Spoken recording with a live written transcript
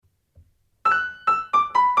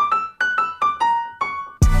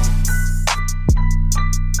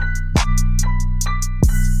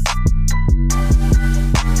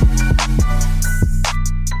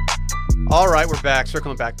right, we're back.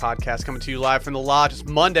 Circling Back podcast coming to you live from the lodge. It's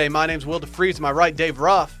Monday. My name's Will DeFries. To my right, Dave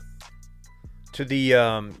Ruff. To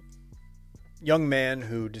the young man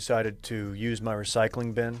who decided to use my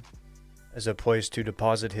recycling bin as a place to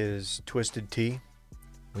deposit his twisted tea.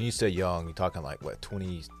 When you say young, you're talking like, what,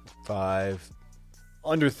 25?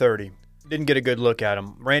 Under 30. Didn't get a good look at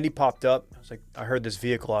him. Randy popped up. I was like, I heard this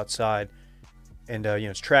vehicle outside. And,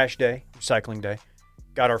 it's trash day, recycling day.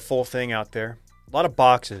 Got our full thing out there. A lot of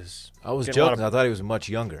boxes. I was joking. I thought he was much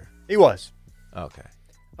younger. He was. Okay.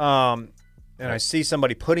 And I see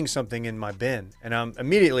somebody putting something in my bin. And I'm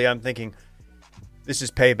thinking, this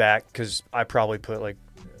is payback because I probably put, like,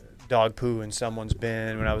 dog poo in someone's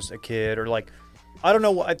bin when I was a kid. Or, like, I don't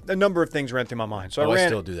know. A number of things ran through my mind. So I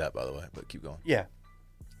still do that, by the way, but keep going. Yeah.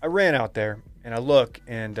 I ran out there, and I look,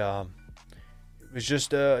 and it was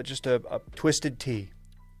just a twisted tea.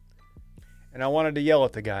 And I wanted to yell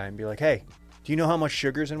at the guy and be like, hey, do you know how much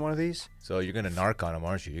sugar's in one of these? So you're going to narc on him,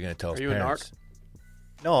 aren't you? You're going to tell his Are parents. you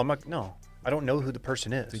a narc? No, I'm not. No, I don't know who the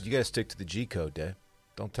person is. Dude, you got to stick to the G code, Dave.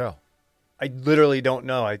 Don't tell. I literally don't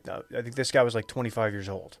know. I think this guy was like 25 years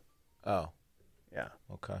old. Oh. Yeah.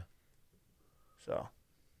 Okay. So.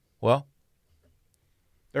 Well.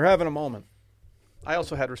 They're having a moment. I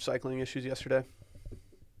also had recycling issues yesterday.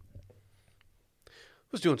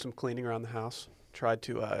 Was doing some cleaning around the house. Tried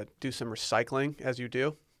to do some recycling, as you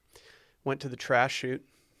do. Went to the trash chute,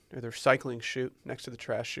 or the recycling chute next to the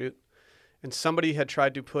trash chute. And somebody had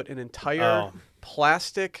tried to put an entire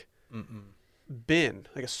plastic bin,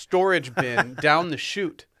 like a storage bin, down the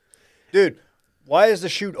chute. Dude, why is the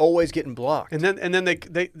chute always getting blocked? And then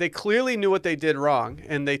they clearly knew what they did wrong,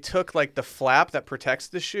 and they took like the flap that protects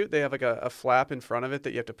the chute. They have like a flap in front of it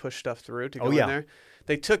that you have to push stuff through to go in there.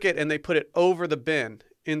 They took it and they put it over the bin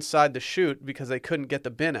inside the chute because they couldn't get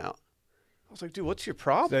the bin out. I was like, dude, what's your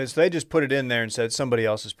problem? So they just put it in there and said somebody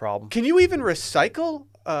else's problem. Can you even recycle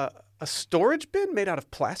a storage bin made out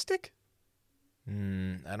of plastic?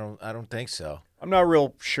 I don't think so. I'm not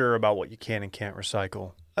real sure about what you can and can't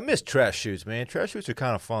recycle. I miss trash chutes, man. Trash chutes are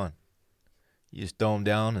kind of fun. You just throw them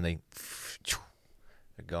down and they're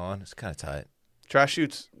gone. It's kind of tight. Trash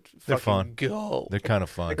chutes, They're fucking fun. go. They're kind of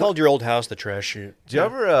fun. They called your old house the trash chute. Do you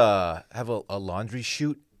ever have a laundry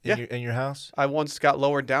chute in your house? I once got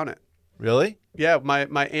lowered down it. Really? Yeah, my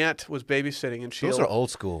aunt was babysitting, and Those are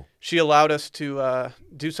old school. She allowed us to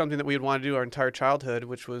do something that we had wanted to do our entire childhood,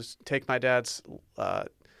 which was take my dad's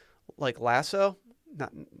lasso.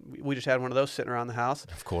 We just had one of those sitting around the house.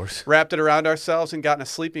 Of course. Wrapped it around ourselves and got in a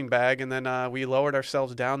sleeping bag, and then we lowered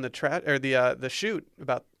ourselves down the chute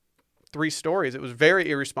about 3 stories. It was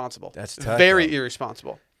very irresponsible. That's tough. Very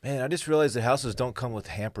irresponsible. Man, I just realized that houses don't come with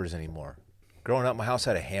hampers anymore. Growing up, my house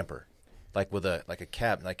had a hamper, like with a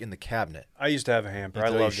cabinet, like in the cabinet. I used to have a hamper. You I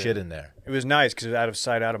throw your loved shit it. in there. It was nice because it was out of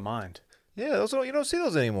sight, out of mind. Yeah, you don't see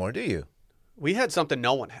those anymore, do you? We had something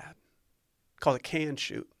no one had called a can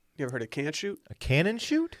chute. You ever heard of can chute? A cannon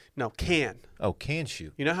chute? No, can. Oh, can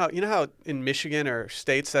chute. You know how in Michigan or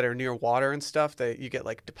states that are near water and stuff, you get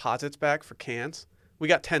like deposits back for cans? We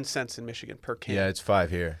got 10 cents in Michigan per can. Yeah, it's 5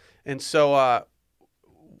 here. And so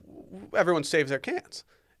everyone saves their cans.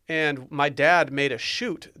 And my dad made a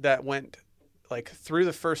chute that went like through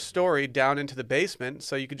the first story down into the basement,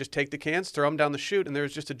 so you could just take the cans, throw them down the chute, and there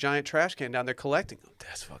was just a giant trash can down there collecting them.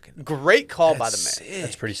 That's fucking great call by the man. Sick.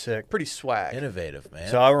 That's pretty sick. Pretty swag. Innovative, man.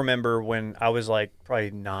 So I remember when I was like probably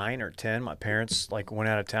 9 or 10, my parents like went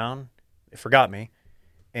out of town. They forgot me.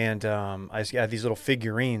 And I had these little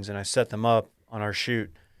figurines, and I set them up on our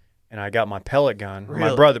chute, and I got my pellet gun,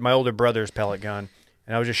 Really? my older brother's pellet gun,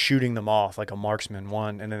 and I was just shooting them off like a marksman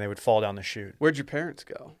one, and then they would fall down the chute. Where'd your parents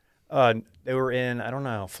go? They were in, I don't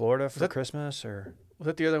know, Florida for Christmas or... Was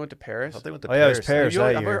that the year they went to Paris? I thought they went to Oh, yeah, it was Paris.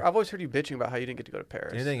 Paris that year. I've always heard you bitching about how you didn't get to go to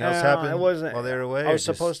Paris. Anything else happen it wasn't, while they were away? I was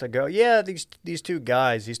supposed to go. Yeah, these two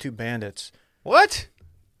guys, these two bandits. What?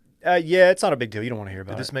 Yeah, it's not a big deal. You don't want to hear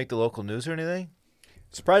about Did it. this make the local news or anything?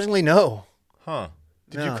 Surprisingly, no. Huh.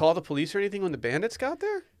 Did you call the police or anything when the bandits got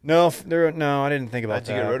there? No, I didn't think about How'd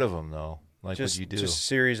you that. get rid of them, though? Like Just, what you do? Just a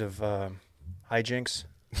series of hijinks,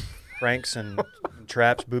 pranks, and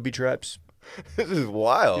traps, booby traps. This is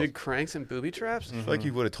wild. You did cranks and booby traps? I feel like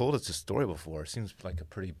you would have told us this story before. It seems like a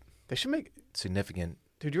pretty They should make... significant...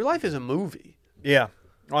 Dude, your life is a movie. Yeah.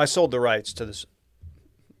 Well, I sold the rights to this.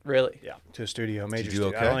 Really? Yeah. To a studio, major you do studio.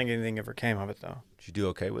 okay? I don't think anything ever came of it, though. Did you do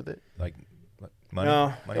okay with it? Like money? No,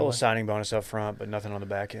 money a little wise? signing bonus up front, but nothing on the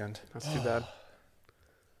back end. That's too bad.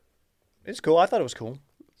 It's cool. I thought it was cool.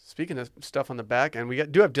 Speaking of stuff on the back end,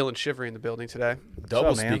 do have Dylan Shivery in the building today. Double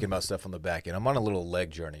What's up, man? speaking about stuff on the back end. I'm on a little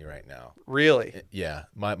leg journey right now. Really? Yeah,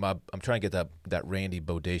 I'm trying to get that Randy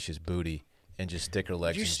bodacious booty and just thicker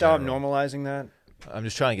legs. Did you in stop general. normalizing that? I'm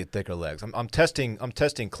just trying to get thicker legs. I'm testing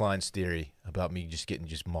Klein's theory about me just getting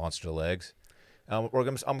monster legs.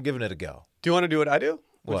 I'm giving it a go. Do you want to do what I do?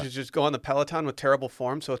 Which What? is just go on the Peloton with terrible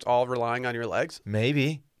form, so it's all relying on your legs.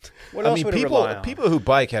 Maybe. What else would it rely on? people who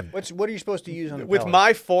bike have. What are you supposed to use on the With Peloton?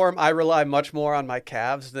 my form, I rely much more on my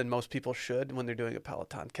calves than most people should when they're doing a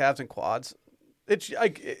Peloton. Calves and quads.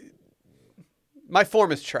 My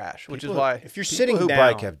form is trash, which is why If you're People sitting who down,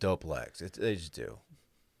 bike have dope legs. They just do.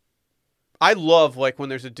 I love like when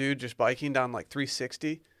there's a dude just biking down like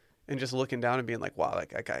 360 and just looking down and being like, wow,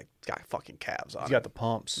 that guy got fucking calves on. he's got the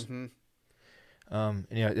pumps. Mm-hmm. And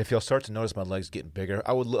if y'all start to notice my legs getting bigger,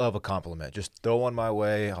 I would love a compliment. Just throw one my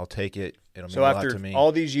way. I'll take it. It'll mean So a lot after to me.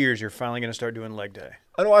 all these years, you're finally going to start doing leg day.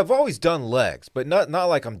 I know I've always done legs, but not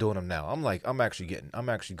like I'm doing them now. I'm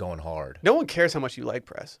actually going hard. No one cares how much you leg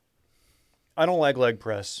press. I don't like leg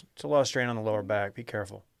press. It's a lot of strain on the lower back. Be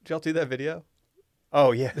careful. Did y'all see that video?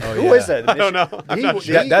 Oh, yeah. Oh, Who yeah. is that? I don't know. I'm He- not he-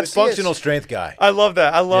 sure. That's was he a- functional strength guy. I love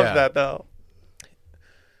that. I love Yeah. that though.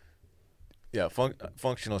 Yeah,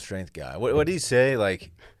 functional strength guy. What did he say?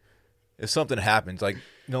 Like, if something happens, like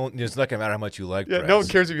it's not gonna matter how much you leg Yeah, press. no one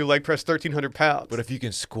cares if you leg press 1,300 pounds. But if you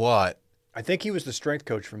can squat, I think he was the strength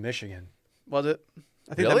coach from Michigan. Was it?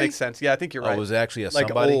 I think that Really? makes sense. Yeah, I think you're oh, right. it was actually a Like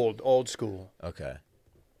somebody. old school. Okay.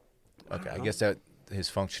 I guess that his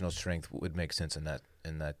functional strength would make sense in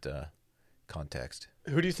that context.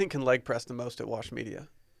 Who do you think can leg press the most at Wash Media?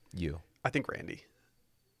 You. I think Randy.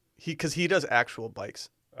 Because he does actual bikes.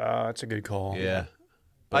 That's a good call. Yeah.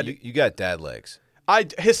 But you got dad legs.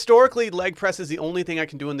 Historically, leg press is the only thing I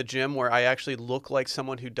can do in the gym where I actually look like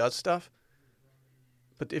someone who does stuff.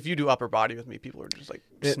 But if you do upper body with me, people are just like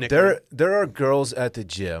snickering. There are girls at the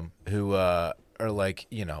gym who are like,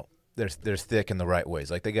 they're thick in the right ways.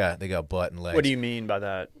 Like they got butt and legs. What do you mean by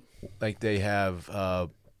that? Like they have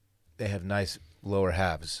nice lower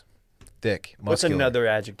halves, thick, muscular. What's another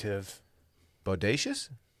adjective? Bodacious?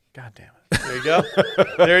 God damn it. There you go.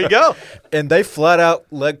 There you go. And they flat out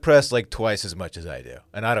leg press like twice as much as I do,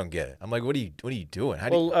 and I don't get it. I'm like, what are you doing? How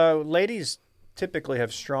do Well, ladies typically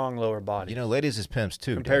have strong lower bodies ladies is pimps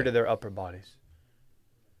too compared to Dad. their upper bodies.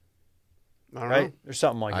 I don't Right? know. There's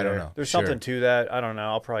something like that. I don't know. There's Sure. something to that. I don't know.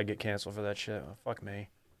 I'll probably get canceled for that shit. Oh, fuck me.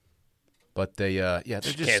 But they're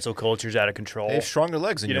just Cancel culture's out of control. They have stronger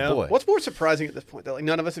legs than You your know? boy. What's more surprising at this point? That like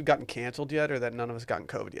none of us have gotten canceled yet, or that none of us gotten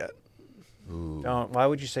COVID yet? Ooh. Why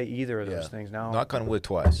would you say either of those Yeah. things now? Knock on wood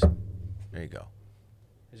twice. There you go.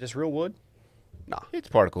 Is this real wood? Nah. It's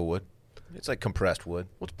particle wood. It's like compressed wood.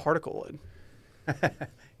 What's particle wood?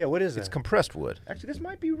 Yeah, what is It's it? compressed wood. Actually, this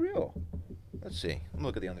might be real. Let's see.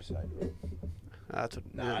 Look at the underside. That's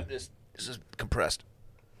what. Nah, yeah. this is compressed.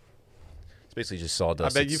 It's basically just I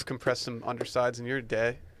sawdust. bet It's- you've compressed some undersides in your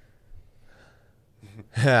day.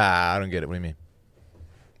 I don't get it. What do you mean?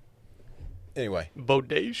 Anyway,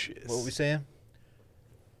 Bodacious. what were we saying?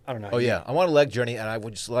 I don't know. Oh, yeah. I want a leg journey, and I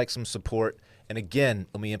would just like some support. And again,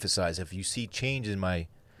 let me emphasize, if you see change in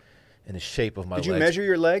the shape of my Did legs, you measure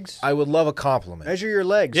your legs? I would love a compliment. Measure your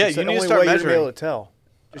legs. Yeah, It's you the need to only start way you're gonna be measuring. able to tell.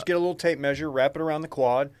 Just get a little tape measure, wrap it around the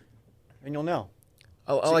quad, and you'll know.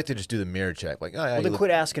 I like to just do the mirror check. Like, oh, yeah, Well, you then look-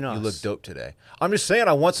 quit asking us. You look dope today. I'm just saying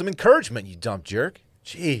I want some encouragement, you dumb jerk.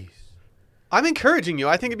 Jeez. I'm encouraging you.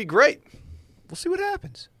 I think it'd be great. We'll see what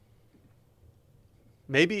happens.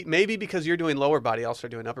 Maybe because you're doing lower body, I'll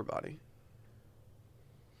start doing upper body.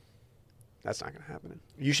 That's not gonna happen.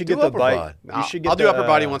 You should Do get the upper bike. body. No, You should get I'll do the, upper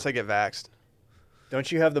body once I get vaxxed.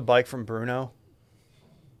 Don't you have the bike from Bruno?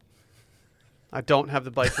 I don't have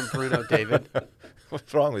the bike from Bruno, David.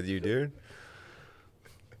 What's wrong with you, dude?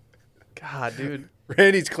 God, dude.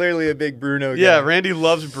 Randy's clearly a big Bruno guy. Yeah, Randy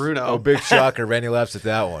loves Bruno. Oh, big shocker. Randy laughs at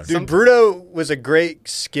that one. Dude, Bruno was a great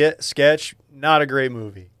sketch, not a great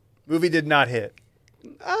movie. Movie did not hit.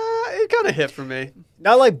 It kind of hit for me.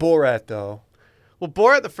 Not like Borat, though. Well,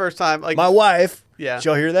 Borat the first time, like My wife. Yeah. Did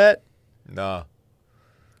y'all hear that? No.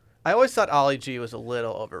 I always thought Ollie G was a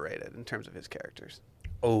little overrated in terms of his characters.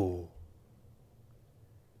 Oh.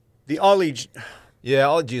 The Ollie. Yeah,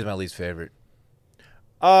 Ollie G is my least favorite.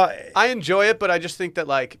 I enjoy it, but I just think that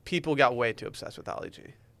like people got way too obsessed with Ollie G.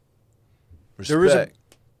 Respect.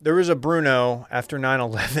 There was a Bruno after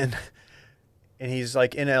 9/11, and he's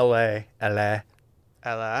like in LA, Ella?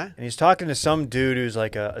 and he's talking to some dude who's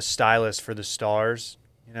like a stylist for the stars,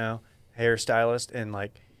 hairstylist, and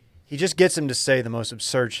like he just gets him to say the most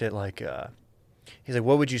absurd shit. Like, he's like,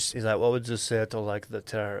 what would you say to like the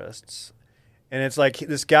terrorists? And it's like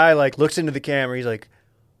this guy like looks into the camera. He's like,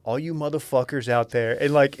 all you motherfuckers out there,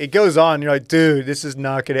 and like it goes on. And you're like, dude, this is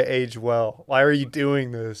not gonna age well. Why are you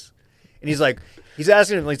doing this? And he's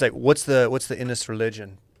asking him, he's like, what's the Indus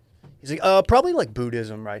religion? He's like, probably like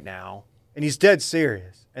Buddhism right now. And he's dead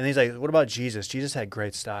serious. And he's like, what about Jesus? Jesus had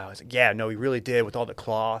great style. He's like, yeah, no, he really did with all the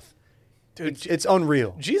cloth. Dude, It's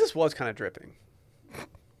unreal. Jesus was kind of dripping.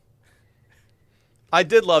 I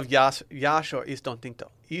did love Yash or East don't think so.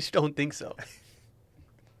 East don't think so.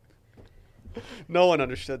 No one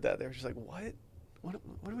understood that. They were just like, what? What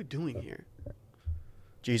are we doing here?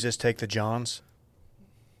 Jesus, take the Johns.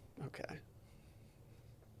 Okay.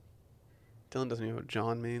 Dylan doesn't even know what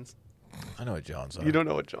John means. I know what Johns are. You don't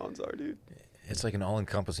know what Johns are, dude. It's like an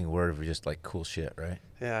all-encompassing word for just like cool shit, right?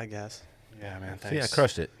 Yeah, I guess. Yeah, man, So, thanks. yeah, I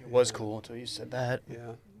crushed it. It was cool until you said that.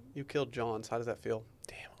 Yeah. You killed Johns. How does that feel?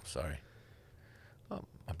 Damn, I'm sorry. Oh,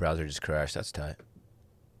 my browser just crashed. That's tight.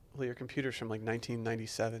 Well, your computer's from like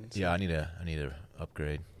 1997. So. Yeah, I need a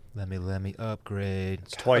upgrade. Let me upgrade.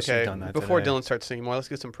 It's twice Okay, you've done that before today. Dylan starts singing more, let's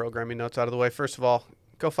get some programming notes out of the way. First of all,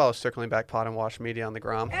 go follow Circling Back Pod and Wash Media on the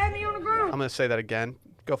Grom. Add me on the ground. I'm going to say that again.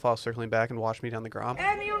 Go follow Circling Back and Wash Media on the Grom.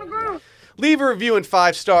 Add me on the ground. Leave a review and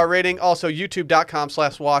 5-star rating. Also,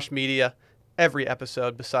 youtube.com/Wash Media. Every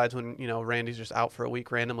episode, besides when, Randy's just out for a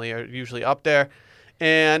week randomly, are usually up there.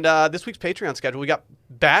 And this week's Patreon schedule, we got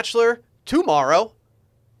Bachelor tomorrow.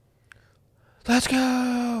 Let's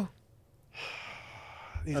go.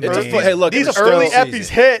 These It's early, hey, look, these it's early still eppies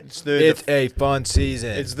season. hit. It's a fun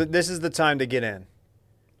season. This is the time to get in.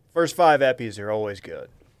 First 5 eppies are always good.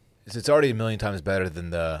 It's already a million times better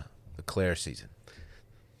than the Claire season.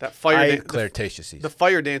 That fire, Claire Tatia season. the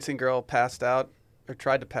fire dancing girl passed out, or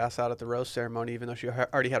tried to pass out at the rose ceremony, even though she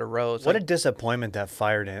already had a rose. What a disappointment that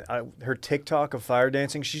fire dance. Her TikTok of fire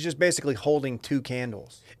dancing, she's just basically holding 2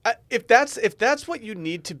 candles. If that's what you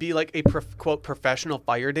need to be like a quote professional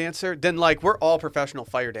fire dancer, then like we're all professional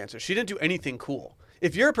fire dancers. She didn't do anything cool.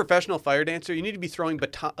 If you're a professional fire dancer, you need to be throwing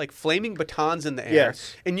flaming batons in the air,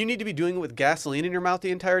 Yes. and you need to be doing it with gasoline in your mouth the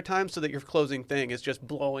entire time, so that your closing thing is just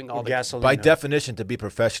blowing all the Gasoline. By definition, to be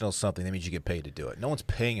professional something, that means you get paid to do it. No one's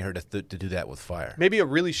paying her to do that with fire. Maybe a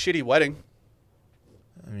really shitty wedding,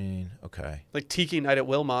 I mean, okay. like Tiki Night at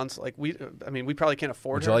Wilmon's. Like we probably can't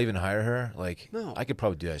afford Would her. y'all even hire her? Like, No. I could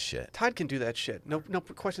probably do that shit. Todd can do that shit. No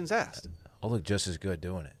questions asked. I'll look just as good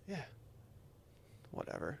doing it. Yeah.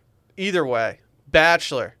 Whatever. Either way,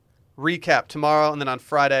 Bachelor recap tomorrow, and then on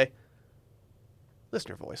Friday,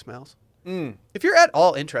 listener voicemails. If you're at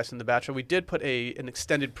all interested in The Bachelor, we did put an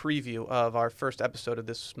extended preview of our first episode of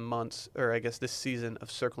this month's, or I guess this season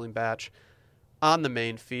of Circling Batch on the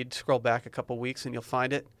main feed. Scroll back a couple weeks and you'll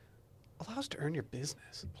find it. Allow us to earn your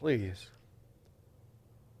business. Please.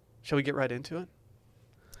 Shall we get right into it?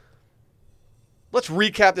 Let's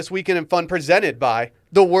recap this weekend in fun presented by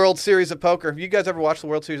the World Series of Poker. Have you guys ever watched the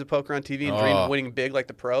World Series of Poker on TV and dream of winning big like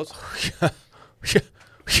the pros?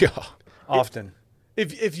 Yeah. Often.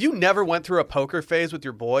 If you never went through a poker phase with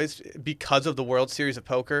your boys because of the World Series of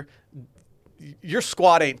Poker, your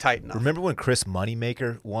squad ain't tight enough. Remember when Chris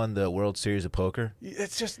Moneymaker won the World Series of Poker?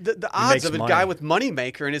 It's just the odds makes of a money. guy with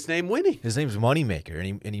Moneymaker and his name winning. His name's Moneymaker,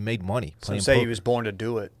 and he made money Some playing say poker. he was born to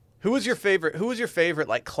do it. Who was your favorite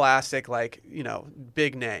like classic, like,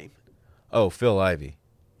 big name? Oh, Phil Ivey.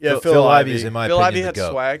 Yeah, Phil Ivey's, in my Phil opinion, Ivey the had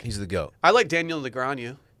GOAT. swag. He's the GOAT. I like Daniel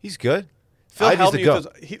Negreanu. He's good. Phil Ivey's the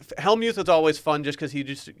Hellmuth was always fun just because he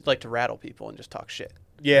just liked to rattle people and just talk shit.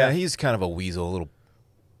 Yeah. He's kind of a weasel,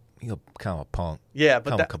 kind of a punk. Yeah,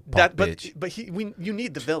 but Kind of a punk bitch. you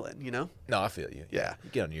need the villain, No, I feel you. Yeah. You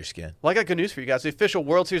get under your skin. Well, I got good news for you guys. The official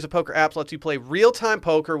World Series of Poker app lets you play real-time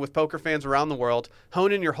poker with poker fans around the world,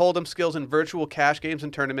 hone in your hold'em skills in virtual cash games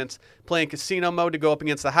and tournaments, play in casino mode to go up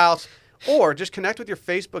against the house, or just connect with your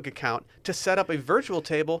Facebook account to set up a virtual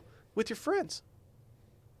table with your friends.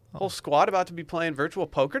 Whole squad about to be playing virtual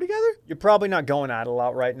poker together? You're probably not going out a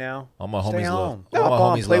lot right now. All my Stay homies love. home. All my Hop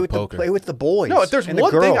on, homies play love with poker. play with the boys. No, if there's and the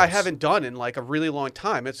one thing I girls. haven't done in like a really long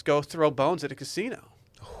time, it's go throw bones at a casino.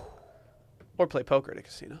 Or play poker at a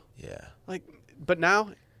casino. Yeah. But now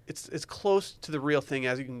it's as close to the real thing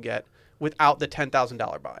as you can get without the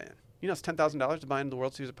 $10,000 buy-in. You know it's $10,000 to buy into the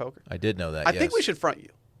World Series of Poker? I did know that. I think we should front you.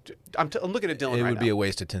 I'm looking at Dylan It right would be now. a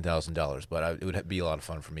waste of $10,000, but it would be a lot of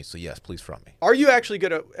fun for me. So yes, please front me. Are you actually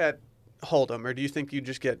good at Hold'em, or do you think you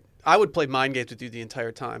just get... I would play mind games with you the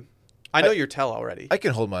entire time. I know you're tell already. I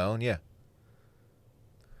can hold my own. Yeah.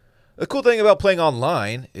 The cool thing about playing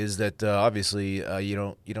online is that obviously you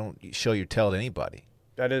don't show your tell to anybody.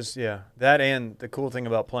 That is, yeah. That and the cool thing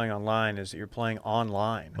about playing online is that you're playing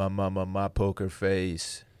online. My poker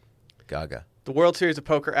face. Gaga. The World Series of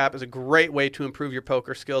Poker app is a great way to improve your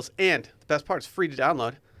poker skills, and the best part, it's free to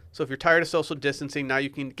download. So if you're tired of social distancing, now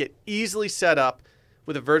you can get easily set up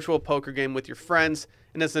with a virtual poker game with your friends.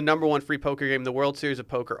 And as the #1 free poker game, the World Series of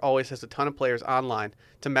Poker always has a ton of players online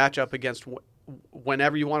to match up against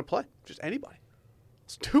whenever you want to play. Just anybody.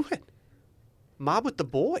 Let's do it. Mob with the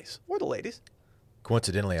boys or the ladies.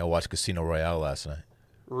 Coincidentally, I watched Casino Royale last night.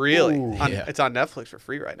 Really? Ooh. Yeah. It's on Netflix for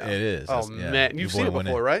free right now. It is. Oh, Yeah. man. Your You've boy seen it went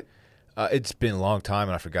in. before, right? It's been a long time,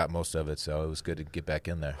 and I forgot most of it, so it was good to get back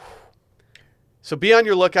in there. So be on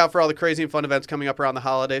your lookout for all the crazy and fun events coming up around the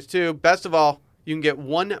holidays, too. Best of all, you can get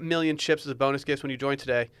 1 million chips as a bonus gift when you join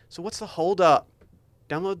today. So what's the holdup?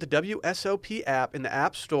 Download the WSOP app in the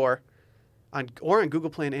App Store or on Google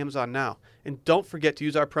Play and Amazon now. And don't forget to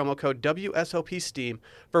use our promo code WSOPSteam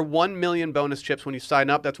for 1 million bonus chips when you sign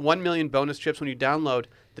up. That's 1 million bonus chips when you download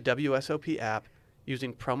the WSOP app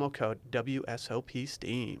using promo code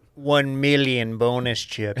WSOPSteam. 1 million bonus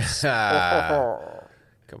chips.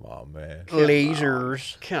 Come on, man.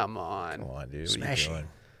 Lasers. Come on. Come on, dude. Smashing. What are you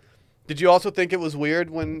doing? Did you also think it was weird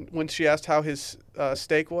when she asked how his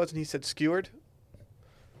steak was and he said skewered?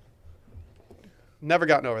 Never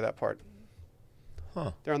gotten over that part.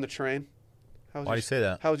 Huh. They're on the train. Why do you say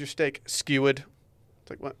that? How was your steak? Skewered. It's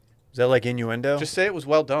like, what? Is that like innuendo? Just say it was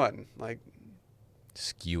well done. Like,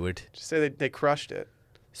 Skewered. just say they crushed it.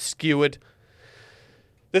 Skewered.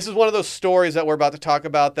 This is one of those stories that we're about to talk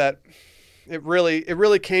about that it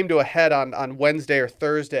really came to a head on Wednesday or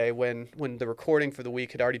Thursday when the recording for the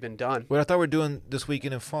week had already been done. Wait, I thought we were doing This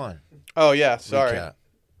Weekend in Fun. Oh, yeah. Sorry. Recap.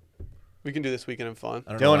 We can do this weekend in fun.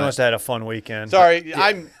 I don't know Dylan why- must have had a fun weekend. Sorry,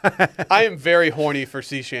 I am very horny for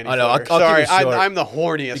Sea Shanty I know, Twitter. I'll keep Sorry, it short. I'm the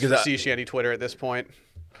horniest Because for I- Sea Shanty Twitter at this point.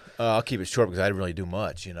 I'll keep it short because I didn't really do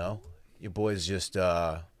much, you know? Your boy's just,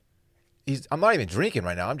 I'm not even drinking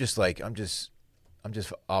right now. I'm just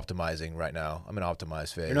optimizing right now. I'm in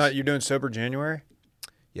optimized phase. You're doing sober January?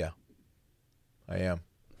 Yeah, I am.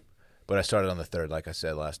 But I started on the 3rd, like I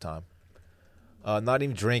said last time. Not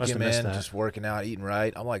even drinking, Must have missed man. that. Just working out, eating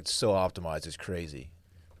right. I'm like so optimized. It's crazy.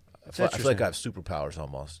 I feel like interesting. I have superpowers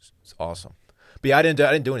almost. It's awesome. But yeah, I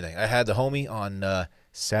didn't do anything. I had the homie on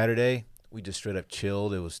Saturday. We just straight up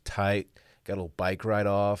chilled. It was tight. Got a little bike ride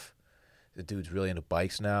off. The dude's really into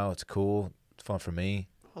bikes now. It's cool. It's fun for me.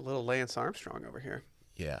 A little Lance Armstrong over here.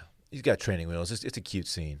 Yeah, he's got training wheels. It's a cute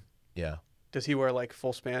scene. Yeah. Does he wear like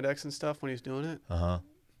full spandex and stuff when he's doing it? Uh-huh.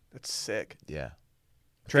 That's sick. Yeah.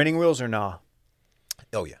 Training wheels or nah?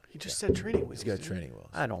 Oh yeah. He just said training wheels. He's got dude. training wheels.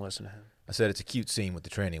 I don't listen to him. I said it's a cute scene with the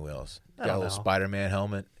training wheels. I Got a don't little know. Spider-Man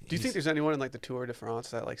helmet. Do you think there's anyone in like the Tour de France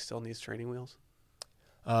that like still needs training wheels?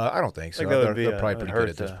 I don't think so. Like that would They're, be they're a- probably would pretty good hurt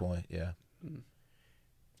at this the- point. Yeah.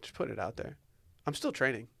 Just put it out there. I'm still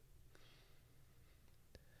training.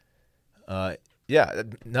 Yeah.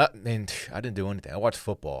 Not. I mean, I didn't do anything. I watched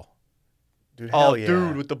football. Dude, Oh, hell yeah.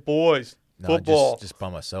 dude, with the boys. No, Football. Just by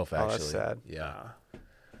myself, Oh, actually. that's sad. Yeah.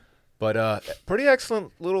 But pretty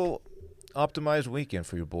excellent little optimized weekend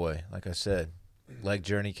for your boy. Like I said, leg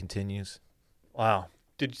journey continues. Wow.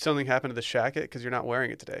 Did something happen to the shacket? Because you're not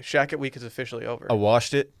wearing it today. Shacket week is officially over. I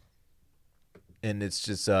washed it, and it's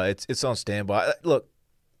just it's on standby. Look,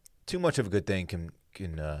 too much of a good thing can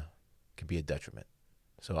be a detriment.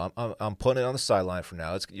 So I'm putting it on the sideline for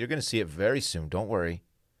now. You're going to see it very soon. Don't worry.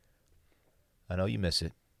 I know you miss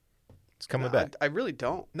it. It's coming No, back. I really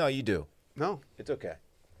don't. No, you do. No. It's okay.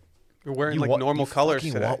 You're wearing You like want- normal colors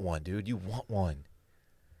you today. want one, dude. You want one.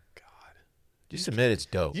 God. Just admit it's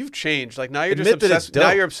dope. You've changed. Like now you're Admit just that it's obsessed. Now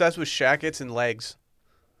dope. you're obsessed with shackets and legs.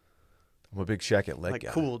 I'm a big shacket leg Like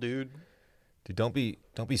guy. cool, dude. Dude, don't be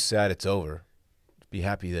sad it's over. Be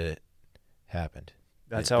happy that it happened.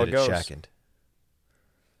 That's That how it goes. shackened.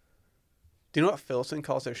 Do you know what Filson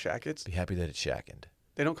calls their shackets? Be happy that it shackened.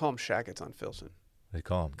 They don't call them shackets on Filson. What do they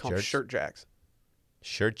call them? They call them shirt jacks.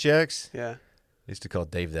 Shirt jacks? Yeah. I used to call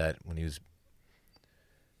Dave that when he was.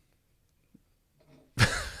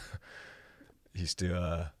 He used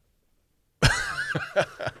to.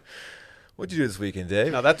 What'd you do this weekend,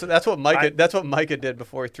 Dave? No, that's what Micah that's what Micah did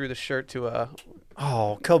before he threw the shirt to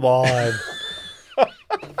Oh, come on.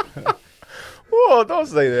 Whoa! Don't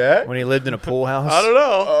say that. When he lived in a pool house? I don't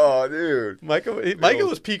know. Oh, dude. Micah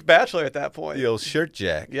was peak bachelor at that point. The old shirt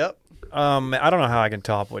jack. Yep. I don't know how I can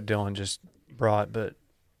top what Dylan just brought, but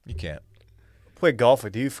You can't. played golf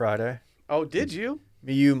with you Friday. Oh, did you?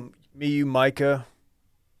 Me, you, Micah,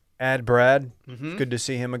 Brad. Mm-hmm. Good to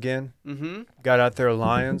see him again. Mm-hmm. Got out there,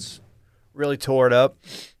 Lions. Really tore it up.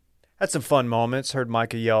 Had some fun moments. Heard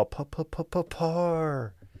Micah yell,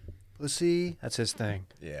 par. Pussy. That's his thing.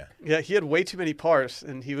 Yeah. Yeah, he had way too many pars,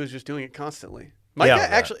 and he was just doing it constantly.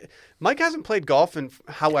 Mike hasn't played golf in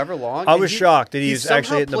however long. I and was he- shocked that he he's somehow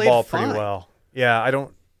actually hitting the played ball pretty fine. well. Yeah, I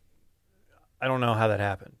don't know how that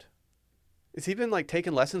happened. Has he been like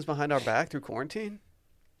taking lessons behind our back through quarantine?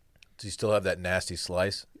 Does he still have that nasty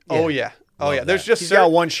slice? Oh yeah. Oh Love yeah. There's that. just He's certain,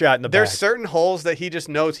 got one shot in the there's back. certain holes that he just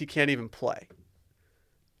knows he can't even play.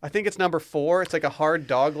 I think it's number 4. It's like a hard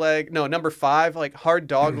dog leg. No, number 5, like hard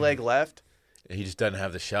dog leg left. He just doesn't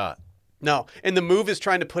have the shot. No, and the move is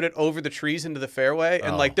trying to put it over the trees into the fairway,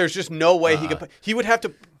 and Oh. like there's just no way he could. He would have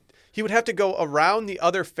to go around the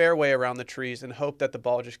other fairway around the trees and hope that the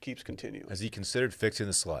ball just keeps continuing. Has he considered fixing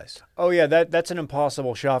the slice? Oh yeah, that's an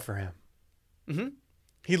impossible shot for him. Mm-hmm.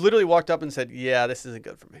 He literally walked up and said, "Yeah, this isn't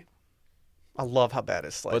good for me." I love how bad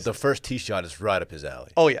his slice. But the first tee shot is right up his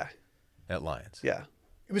alley Oh yeah, at Lions. yeah,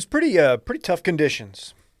 It was pretty tough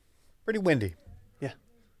conditions, pretty windy. yeah.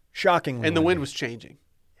 Shockingly, And the wind windy. was changing.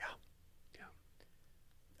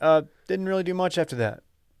 Didn't really do much after that.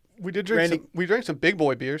 We did drink. Randy- We drank some big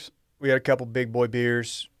boy beers. We had a couple big boy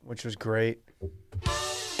beers, which was great.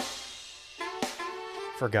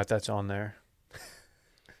 Forgot that's on there.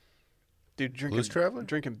 Dude, drinking Blues Traveler?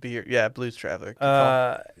 drinking beer. Yeah, Blues Traveler. Good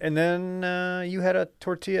call. And then you had a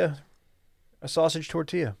sausage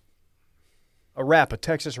tortilla, a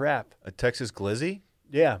Texas wrap. A Texas glizzy?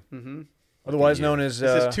 Yeah, Mm-hmm. otherwise Yeah. known as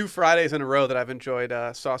This is 2 Fridays in a row that I've enjoyed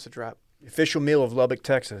sausage wrap. official meal of Lubbock,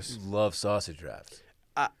 Texas. Love sausage wraps.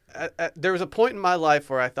 There was a point in my life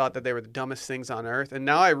where I thought that they were the dumbest things on earth, and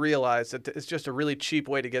now I realize that it's just a really cheap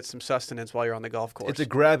way to get some sustenance while you're on the golf course. It's a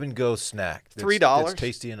grab and go snack. $3? That's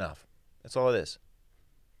tasty enough. That's all it is.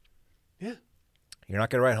 Yeah. You're not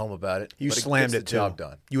going to write home about it. You but slammed it it gets the job too.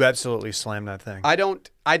 done. You absolutely slammed that thing. I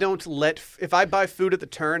don't let if I buy food at the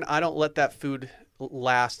turn, I don't let that food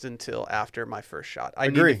last until after my first shot. I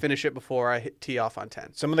Agree. need to finish it before I tee off on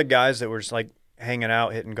 10. Some of the guys that were just like hanging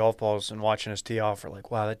out, hitting golf balls, and watching us tee off were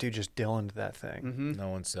like, "Wow, that dude just Dylan'd that thing." Mm-hmm. No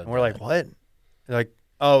one said And we're like, "What?" They're like,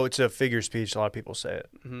 "Oh, it's a figure speech." A lot of people say it.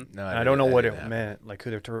 Mm-hmm. No, And I don't know what it didn't happen. meant, like who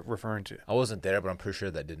they're referring to. I wasn't there, but I'm pretty sure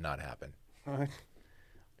that did not happen.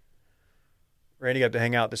 Randy got to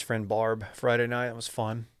hang out with his friend Barb Friday night. It was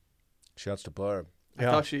fun. Shouts to Barb. I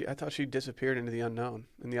thought she disappeared into the unknown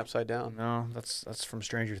in the Upside Down. No, that's from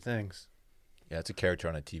Stranger Things. Yeah, it's a character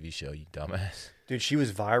on a TV show, you dumbass. Dude, she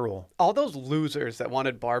was viral. All those losers that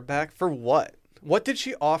wanted Barb back for what? What did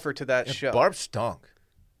she offer to that Yeah, show? Barb stunk.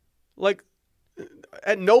 Like,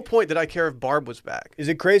 at no point did I care if Barb was back. Is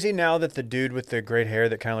it crazy now that the dude with the great hair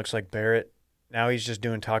that kind of looks like Barrett, now he's just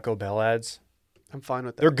doing Taco Bell ads? I'm fine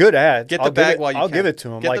with that. They're good ads. Get the I'll give bag it- while you I'll can. give it to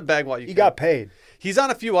him. Get like, the bag while you he can. got paid. He's on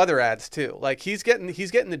a few other ads too. Like he's getting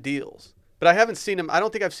the deals. But I haven't seen him. I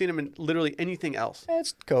don't think I've seen him in literally anything else.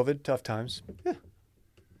 It's COVID, tough times.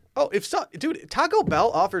 Oh, dude, Taco Bell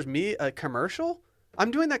offers me a commercial, I'm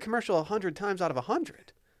doing that commercial 100 times out of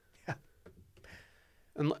 100. Yeah.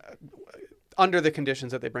 And under the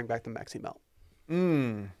conditions that they bring back the Mexi Melt.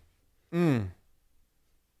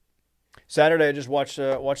 Saturday, I just watched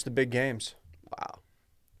the big games. Wow,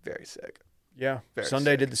 very sick. Yeah. Very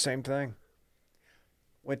Sunday sick. did the same thing.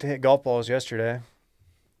 Went to hit golf balls yesterday.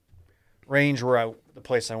 Range the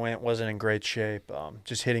place I went wasn't in great shape.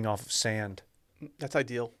 Just hitting off of sand. That's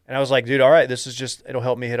ideal. And I was like, dude, all right, it'll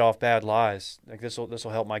help me hit off bad lies. Like this will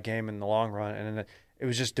help my game in the long run. And then it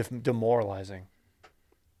was just demoralizing. I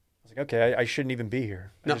was like, okay, I shouldn't even be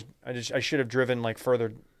here. No. I should have driven like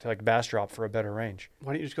further to like Bastrop for a better range.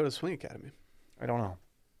 Why don't you just go to the Swing Academy? I don't know.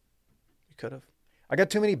 You could have. I got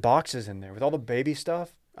too many boxes in there with all the baby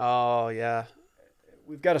stuff. Oh yeah.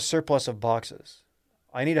 We've got a surplus of boxes.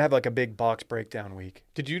 I need to have like a big box breakdown week.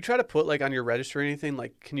 Did you try to put like on your register or anything?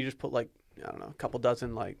 Like, can you just put like, I don't know, a couple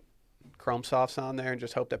dozen like Chrome Softs on there and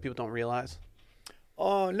just hope that people don't realize?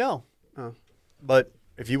 Oh, no. Oh. But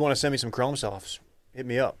if you want to send me some Chrome Softs, hit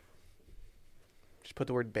me up. Just put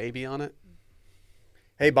the word baby on it.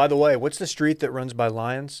 Hey, by the way, what's the street that runs by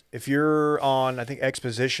Lions? If you're on, I think,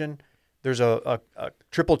 Exposition, there's a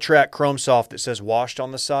triple track Chrome Soft that says washed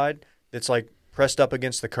on the side that's like pressed up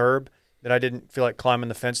against the curb that I didn't feel like climbing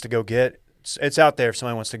the fence to go get. It's out there if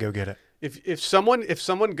somebody wants to go get it. If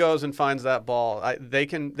someone goes and finds that ball, they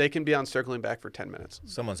can be on circling back for 10 minutes.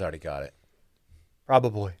 Someone's already got it.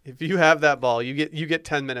 Probably. If you have that ball, you get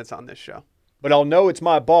 10 minutes on this show. But I'll know it's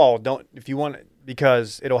my ball. Don't if you want it,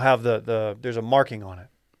 because it'll have the there's a marking on it.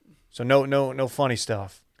 So no funny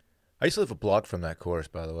stuff. I used to live a block from that course,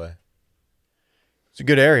 by the way. It's a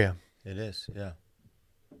good area. It is, yeah.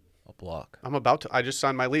 A block. I just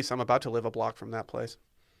signed my lease. I'm about to live a block from that place.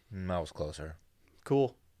 I was closer.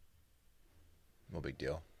 Cool. No big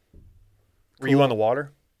deal. Were you on the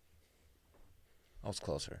water? I was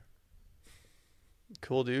closer.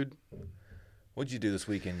 Cool, dude. What'd you do this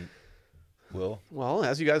weekend, Will? Well,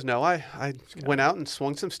 as you guys know, I went out and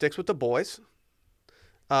swung some sticks with the boys.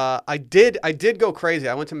 I did go crazy.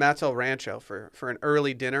 I went to Matt's El Rancho for an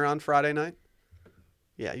early dinner on Friday night.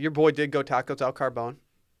 Yeah, your boy did go tacos al carbone.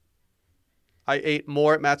 I ate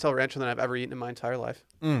more at Matt's El Rancho than I've ever eaten in my entire life.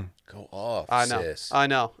 Go off, I know. sis. I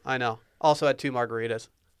know. Also had 2 margaritas.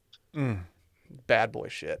 Bad boy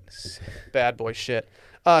shit. Bad boy shit.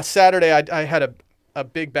 Saturday, I had a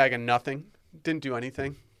big bag of nothing. Didn't do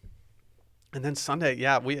anything. And then Sunday,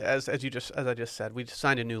 yeah, we as I just said, we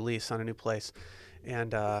signed a new lease on a new place,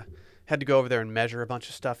 and had to go over there and measure a bunch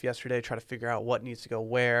of stuff yesterday. Try to figure out what needs to go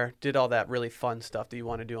where. Did all that really fun stuff that you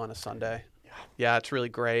want to do on a Sunday. Yeah, it's really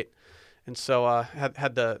great. And so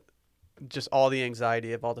had just all the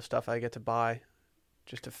anxiety of all the stuff I get to buy,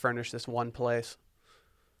 just to furnish this one place.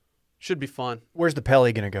 Should be fun. Where's the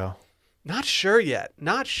Pelly gonna go? Not sure yet.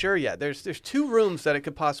 There's 2 rooms that it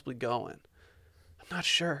could possibly go in. I'm not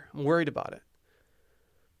sure. I'm worried about it.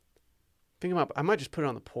 I might just put it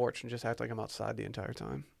on the porch and just act like I'm outside the entire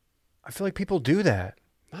time. I feel like people do that.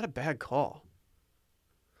 Not a bad call.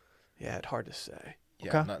 Yeah, it's hard to say.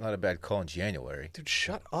 Yeah, Okay. not a bad call in January. Dude,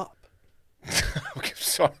 shut up. Okay,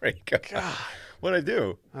 sorry. God. What'd I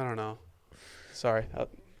do? I don't know. Sorry.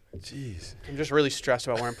 Jeez. I'm just really stressed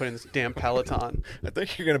about where I'm putting this damn Peloton. I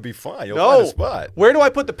think you're going to be fine. You'll No. find a spot. Where do I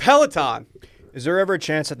put the Peloton? Is there ever a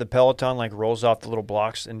chance that the Peloton like rolls off the little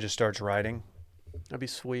blocks and just starts riding? That'd be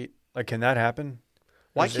sweet. Like, can that happen?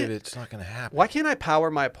 Why Dude, can't it's not going to happen. Why can't I power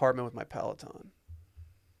my apartment with my Peloton?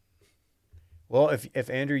 Well, if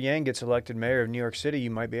Andrew Yang gets elected mayor of New York City, you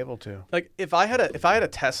might be able to. Like if I had a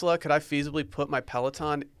Tesla, could I feasibly put my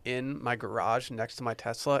Peloton in my garage next to my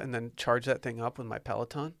Tesla and then charge that thing up with my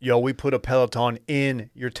Peloton? Yo, we put a Peloton in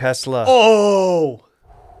your Tesla. Oh.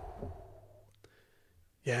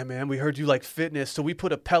 Yeah, man, we heard you like fitness, so we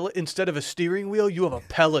put instead of a steering wheel, you have a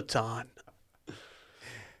Peloton. It's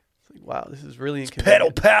like, wow, this is really Pedal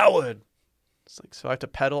inconvenient. powered. It's like, so I have to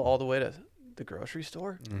pedal all the way to the grocery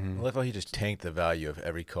store? I love how he just tanked the value of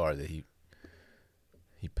every car that he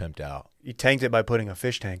pimped out. You tanked it by putting a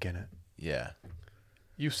fish tank in it. Yeah.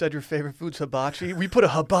 You said your favorite food's hibachi. We put a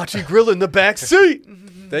hibachi grill in the back seat.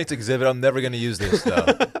 Thanks, Exhibit. I'm never going to use this, though.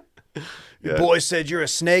 Your boy said you're a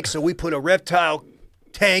snake, so we put a reptile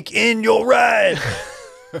tank in your ride.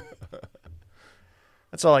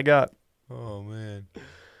 That's all I got. Oh, man.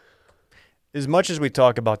 As much as we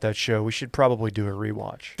talk about that show, we should probably do a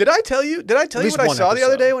rewatch. Did I tell you what I least saw one the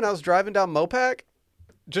other episode. day when I was driving down Mopac?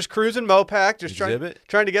 Just cruising Mopac, just Exhibit?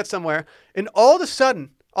 trying to get somewhere. And all of a sudden,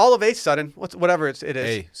 whatever it is.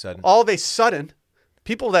 Hey, sudden. All of a sudden,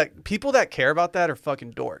 people that care about that are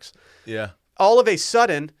fucking dorks. Yeah. All of a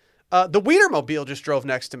sudden, the Wienermobile just drove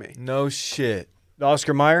next to me. No shit. The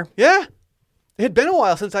Oscar Mayer? Yeah. It had been a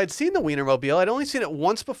while since I'd seen the Wienermobile. I'd only seen it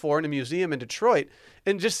once before in a museum in Detroit.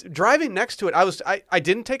 And just driving next to it, I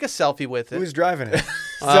didn't take a selfie with it. Who was driving it?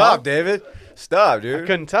 Stop, David. Stop, dude.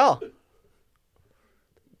 Couldn't tell.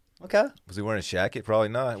 Okay. Was he wearing a jacket? Probably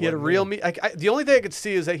not. He had a real the only thing I could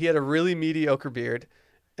see is that he had a really mediocre beard,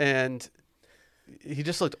 and he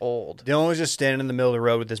just looked old. Dylan was just standing in the middle of the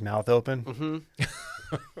road with his mouth open. Mm-hmm.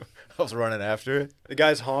 I was running after it. The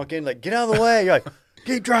guy's honking, like, get out of the way. You're like,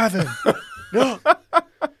 keep driving. No.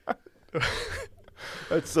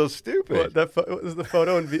 That's so stupid. What was the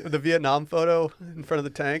photo the Vietnam photo in front of the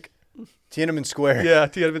tank? Tiananmen Square. Yeah,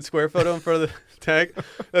 Tiananmen Square photo in front of the tank.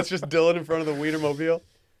 That's just Dylan in front of the Wienermobile.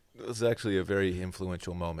 It was actually a very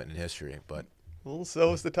influential moment in history, but Well,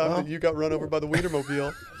 so was the time that you got run over by the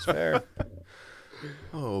Wienermobile. That's fair.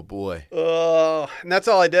 oh boy. And that's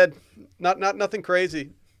all I did. Nothing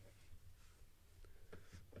crazy.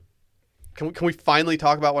 Can we finally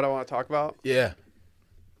talk about what I want to talk about? Yeah.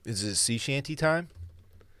 Is it sea shanty time?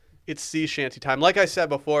 It's sea shanty time. Like I said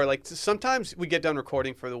before, like sometimes we get done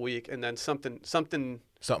recording for the week and then something Something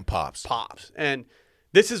pops. pops. And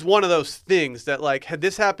this is one of those things that, like, had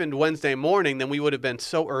this happened Wednesday morning, then we would have been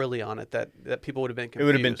so early on it that people would have been confused. It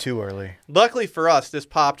would have been too early. Luckily for us, this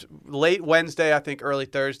popped late Wednesday, I think early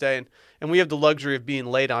Thursday, and we have the luxury of being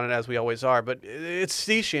late on it as we always are, but it's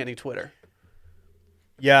sea shanty Twitter.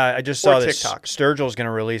 Yeah, I just saw that TikTok. Sturgill's going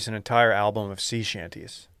to release an entire album of sea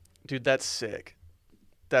shanties. Dude, that's sick.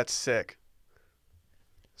 That's sick.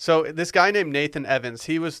 So this guy named Nathan Evans,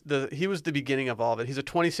 he was the beginning of all of it. He's a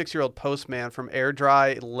 26-year-old postman from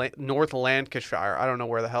Airdrie, North Lancashire. I don't know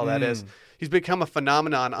where the hell that is. He's become a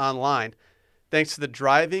phenomenon online thanks to the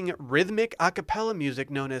driving, rhythmic a cappella music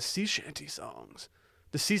known as sea shanty songs.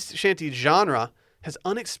 The sea shanty genre has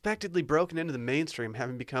unexpectedly broken into the mainstream,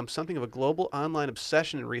 having become something of a global online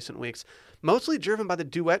obsession in recent weeks, mostly driven by the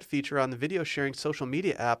duet feature on the video-sharing social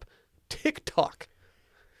media app TikTok.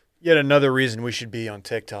 Yet another reason we should be on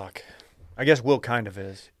TikTok. I guess Will kind of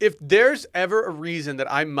is. If there's ever a reason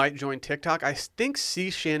that I might join TikTok, I think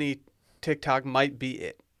sea shanty TikTok might be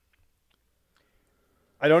it.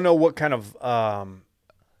 I don't know what kind of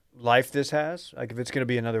life this has. Like if it's going to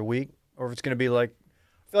be another week, or if it's going to be like,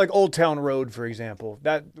 I feel like Old Town Road, for example,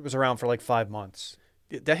 that was around for like 5 months,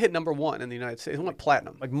 That hit #1 in the United States. It went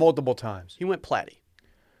platinum. like multiple times. He went platty.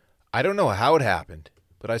 I don't know how it happened,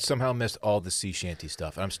 but I somehow missed all the sea shanty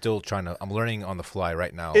stuff. I'm still I'm learning on the fly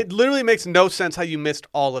right now. It literally makes no sense how you missed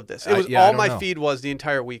all of this. It was I all don't my know. feed was the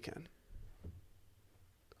entire weekend.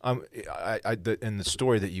 In the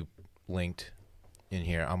story that you linked in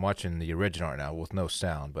here, I'm watching the original right now with no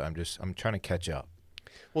sound, but I'm trying to catch up.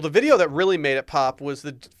 Well, the video that really made it pop was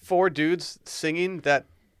the 4 dudes singing that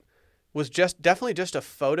was definitely just a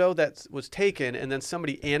photo that was taken, and then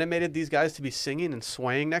somebody animated these guys to be singing and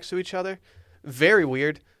swaying next to each other. Very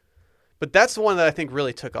weird. But that's the one that I think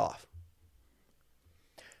really took off.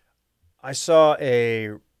 I saw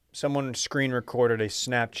someone screen recorded a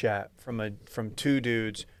Snapchat from 2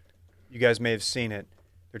 dudes. You guys may have seen it.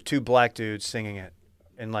 They're 2 black dudes singing it,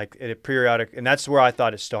 and like at a periodic, and that's where I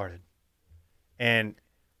thought it started. And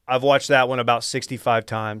I've watched that one about 65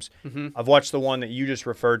 times. Mm-hmm. I've watched the one that you just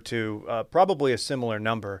referred to, probably a similar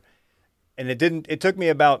number, and it took me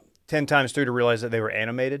about 10 times through to realize that they were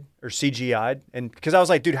animated or CGI'd, and because I was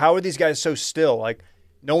like, dude, how are these guys so still? Like,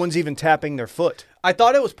 no one's even tapping their foot. I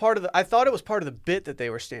thought it was part of the bit that they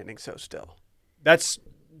were standing so still.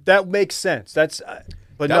 That makes sense.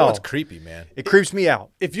 But That no, one's creepy, man. it creeps me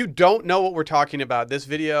out. If you don't know what we're talking about, this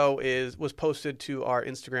video was posted to our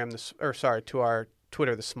Instagram to our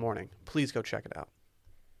Twitter this morning. Please go check it out.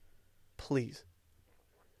 Please.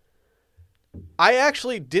 I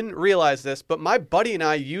actually didn't realize this, but my buddy and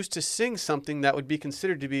I used to sing something that would be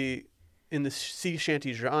considered to be in the sea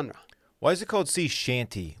shanty genre. Why is it called sea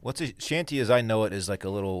shanty? What's a shanty as I know it is like a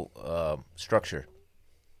little structure.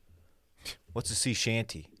 What's a sea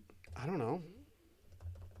shanty? I don't know.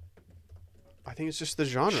 I think it's just the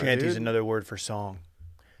genre. Shanty's dude. another word for song.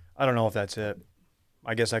 I don't know if that's it.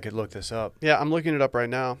 I guess I could look this up. Yeah, I'm looking it up right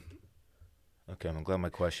now. Okay, I'm glad my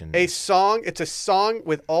question. It's a song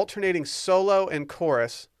with alternating solo and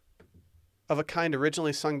chorus of a kind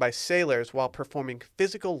originally sung by sailors while performing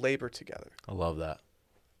physical labor together. I love that.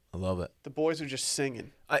 I love it. The boys are just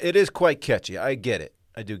singing. It is quite catchy. I get it.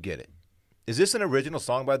 I do get it. Is this an original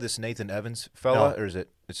song by this Nathan Evans fella, No. or is it?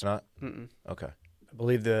 It's not. Mm-mm. Okay. I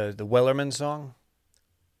believe the Wellerman song.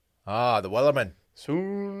 Ah, the Wellerman.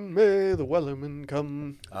 Soon may the Wellerman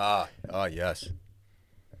come. Yes.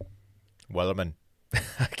 Wellerman.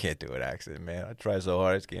 I can't do an accent, man. I try so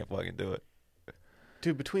hard, I just can't fucking do it.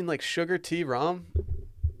 Dude, between like sugar, tea, rum,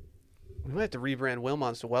 we might have to rebrand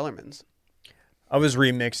Wilmons to Wellermans. I was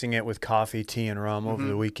remixing it with coffee, tea, and rum over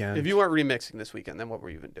the weekend. If you weren't remixing this weekend, then what were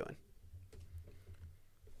you even doing?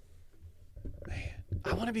 Man,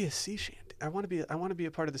 I want to be a sea shanty. I want to be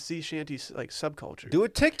a part of the sea shanty like subculture. Do a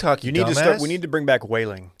TikTok, you need to start. We need to bring back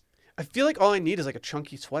whaling. I feel like all I need is like a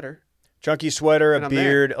chunky sweater. Chunky sweater, And a I'm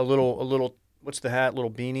beard, a little. What's the hat?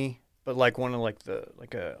 Little beanie, but like one of like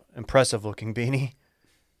a impressive looking beanie.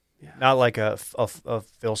 Yeah. Not like a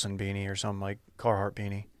Filson beanie or something like Carhartt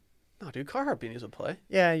beanie. No, dude, Carhartt beanies would play.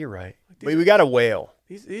 Yeah, you're right. Like We got a whale.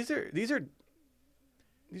 These are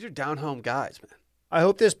down home guys, man. I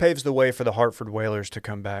hope this paves the way for the Hartford Whalers to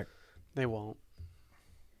come back. They won't.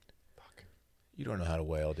 You don't know how to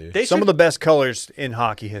whale, dude. Some of the best colors in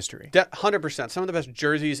hockey history. 100%. Some of the best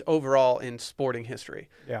jerseys overall in sporting history.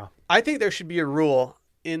 Yeah. I think there should be a rule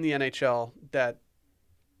in the NHL that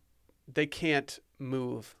they can't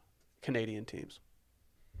move Canadian teams.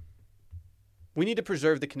 We need to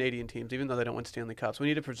preserve the Canadian teams, even though they don't win Stanley Cups. We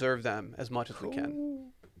need to preserve them as much as we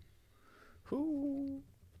can.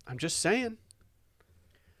 I'm just saying.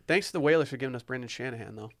 Thanks to the Whalers for giving us Brendan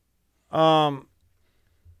Shanahan, though.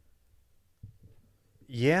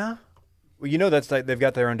 Yeah. Well, you know that's like they've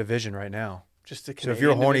got their own division right now. Just the So Canadian if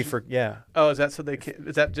you're horny division? for Oh, is that so they can?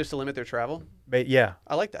 Is that just to limit their travel? yeah.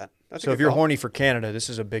 I like that. That's a So good if you're call. horny for Canada, this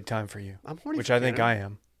is a big time for you. I'm horny, which for I think Canada. I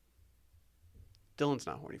am. Dylan's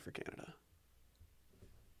not horny for Canada.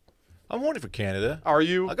 I'm horny for Canada. Are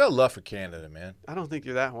you? I got love for Canada, man. I don't think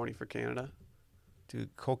you're that horny for Canada.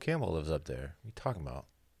 Dude, Cole Campbell lives up there. What are you talking about?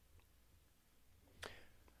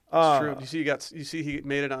 It's true. You see he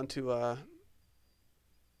made it onto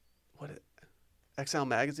XL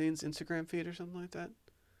Magazine's Instagram feed or something like that.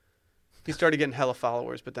 He started getting hella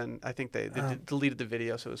followers, but then I think they deleted the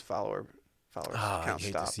video, so his followers Oh, I count hate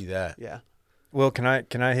stopped. to see that. Yeah. Well, can I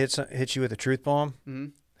hit you with a truth bomb? Mm-hmm.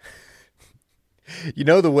 You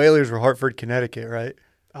know the Whalers were Hartford, Connecticut, right?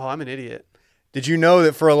 Oh, I'm an idiot. Did you know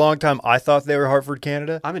that for a long time I thought they were Hartford,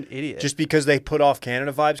 Canada? I'm an idiot. Just because they put off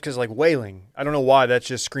Canada vibes, because like whaling. I don't know why, that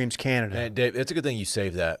just screams Canada. Man, Dave, it's a good thing you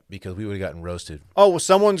saved that because we would have gotten roasted. Oh, well,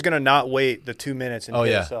 someone's going to not wait the 2 minutes and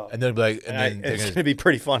hit us up. And then be like, It's going to be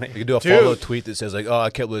pretty funny. you can do a follow tweet that says like, "Oh,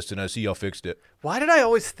 I kept listening. I see y'all fixed it." Why did I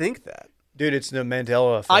always think that? Dude, it's the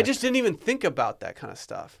Mandela effect. I just didn't even think about that kind of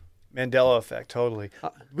stuff. Mandela effect, totally.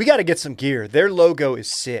 We got to get some gear. Their logo is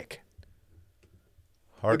sick.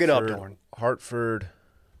 Look it up, Dorn. Hartford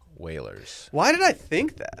Whalers. Why did I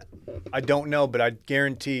think that? I don't know, but I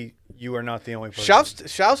guarantee you are not the only person.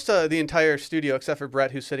 Shouts to the entire studio except for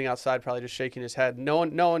Brett, who's sitting outside, probably just shaking his head. No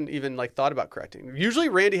one even like thought about correcting. Usually,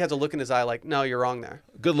 Randy has a look in his eye, like, "No, you're wrong there."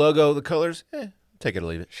 Good logo. The colors. Take it or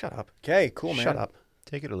leave it. Shut up. Okay, cool, man. Shut up.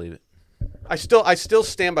 Take it or leave it. I still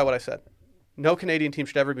stand by what I said. No Canadian team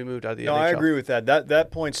should ever be moved out of the NHL. No, I agree with that.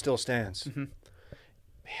 That point still stands. Mm-hmm.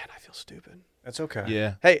 Man, I feel stupid. That's okay.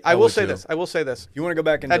 Yeah. Hey, I will say this. You want to go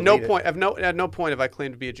back and At no delete point, it. at no point have I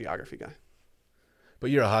claimed to be a geography guy.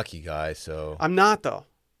 But you're a hockey guy, so I'm not, though.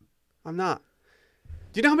 I'm not.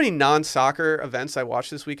 Do you know how many non-soccer events I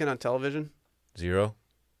watched this weekend on television? 0.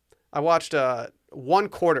 I watched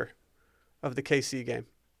 1/4 of the KC game.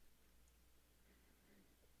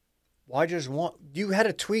 Why just one? You had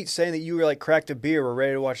a tweet saying that you were like cracked a beer, were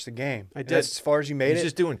ready to watch the game. I did. That's as far as you made He's it.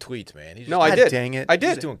 just doing tweets, man. I did. Dang it! I He's did.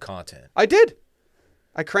 just doing content. I did.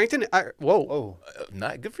 I cranked an. Whoa. Oh,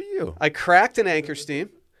 Not good for you. I cracked an Anchor Steam.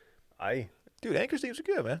 Dude, anchor steams are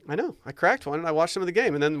good, man. I know. I cracked one and I watched some of the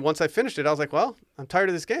game. And then once I finished it, I was like, well, I'm tired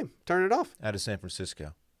of this game. Turn it off. Out of San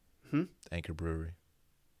Francisco. Anchor Brewery.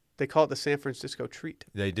 They call it the San Francisco Treat.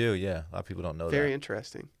 They do, yeah. A lot of people don't know that. Very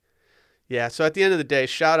interesting. Yeah, so at the end of the day,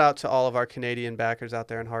 shout out to all of our Canadian backers out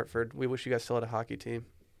there in Hartford. We wish you guys still had a hockey team.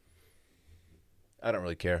 I don't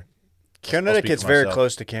really care. Connecticut's very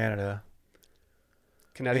close to Canada.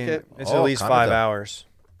 Connecticut? It's at least 5 hours.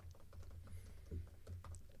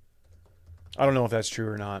 I don't know if that's true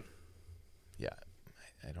or not. Yeah,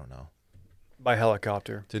 I don't know. By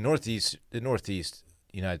helicopter. The northeast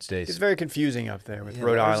United States. It's very confusing up there with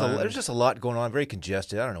Rhode Island. There's just a lot going on. Very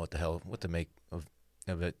congested. I don't know what to make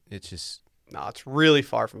of it. It's just No, it's really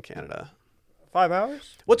far from Canada. 5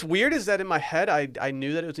 hours? What's weird is that in my head, I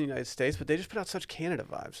knew that it was the United States, but they just put out such Canada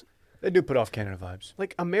vibes. They do put off Canada vibes.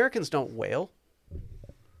 Like, Americans don't whale.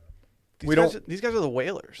 These guys are the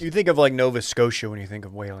whalers. You think of like Nova Scotia when you think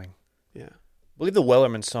of whaling. Yeah. I believe the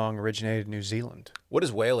Wellerman song originated in New Zealand. what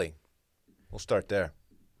is whaling? We'll start there.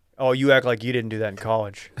 Oh, you act like you didn't do that in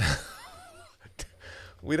college.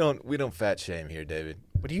 We don't fat shame here, David.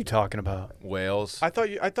 What are you talking about? Whales. I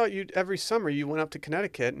thought you every summer you went up to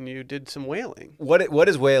Connecticut and you did some whaling. What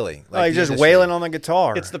is whaling? Like the just industry? wailing on the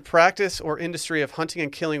guitar. It's the practice or industry of hunting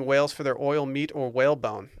and killing whales for their oil, meat, or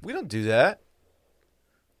whalebone. We don't do that.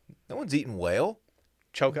 No one's eating whale.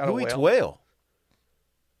 Choke out Who a whale. eats whale?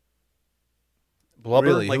 blubber.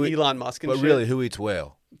 Really? Like Who- Elon Musk and But shit. really, who eats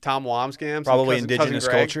whale? Tom Wamsgam. Probably cousin indigenous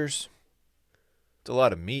Greg. cultures. It's a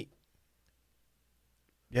lot of meat.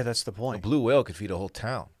 Yeah, that's the A point. blue whale could feed a whole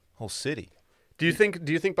town, whole city. Do you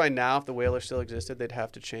think by now, if the whalers still existed, they'd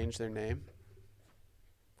have to change their name?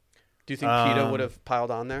 Do you think PETA would have piled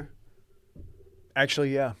on there?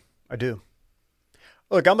 Actually, yeah, I do.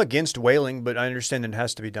 Look, I'm against whaling, but I understand it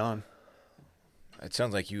has to be done. It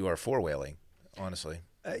sounds like you are for whaling, honestly.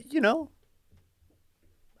 I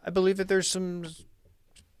believe that there's some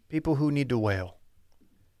people who need to whale.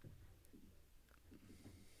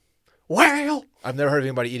 Whale! I've never heard of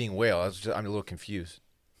anybody eating whale. I'm a little confused.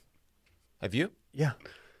 Have you? Yeah.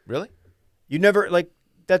 Really? You never,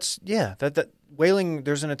 that whaling,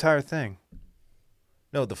 there's an entire thing.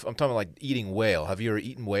 No, I'm talking like eating whale. Have you ever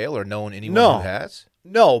eaten whale or known anyone No. who has?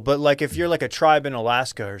 No, but like if you're like a tribe in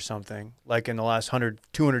Alaska or something, like in the last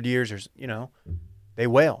 200 years, or they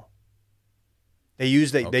whale. They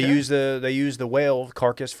use the whale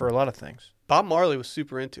carcass for a lot of things. Bob Marley was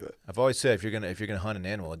super into it. I've always said if you're gonna hunt an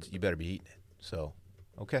animal, you better be eating it. So,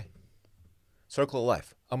 okay. Circle of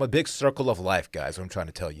life. I'm a big circle of life, guys. I'm trying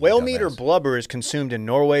to tell you. Whale meat or dumbass. blubber is consumed in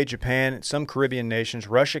Norway, Japan, some Caribbean nations,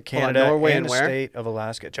 Russia, Canada, Norway and and the where? state of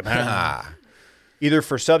Alaska. Japan. Ah, Either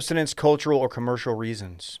for subsistence, cultural, or commercial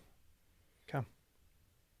reasons. Okay.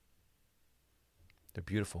 they're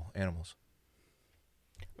beautiful animals.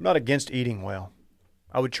 I'm not against eating whale.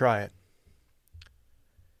 I would try it.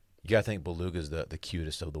 You gotta think beluga's the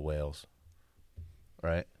cutest of the whales,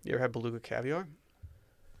 right? You ever had beluga caviar?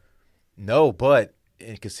 No, but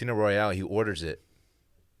in Casino Royale, he orders it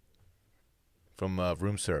from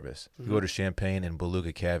room service. He orders champagne and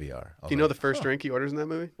beluga caviar. Do you know the first drink he orders in that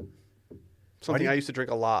movie? Something I used to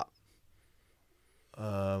drink a lot.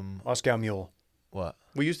 Moscow Mule. What?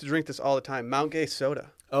 We used to drink this all the time. Mount Gay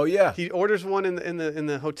soda. Oh yeah. He orders one in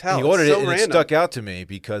the hotel. He ordered It's so it, and random. it stuck out to me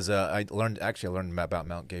because I learned about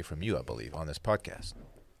Mount Gay from you, I believe, on this podcast.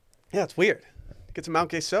 Yeah, it's weird. Get some Mount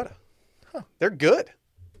Gay soda. Huh. They're good.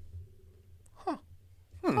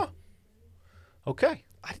 Okay.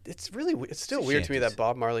 It's still weird to me that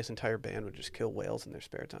Bob Marley's entire band would just kill whales in their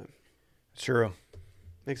spare time. True.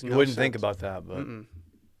 Makes You no wouldn't sense. think about that, but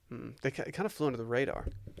They kind of flew under the radar.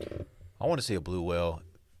 I want to see a blue whale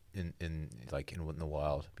in the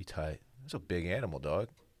wild. Be tight. It's a big animal, dog.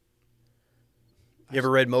 you ever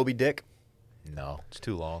read Moby Dick? No, it's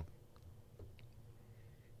too long.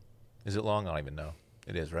 Is it long? I don't even know.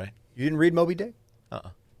 It is, right? You didn't read Moby Dick?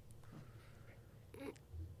 I'm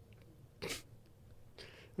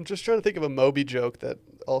just trying to think of a Moby joke that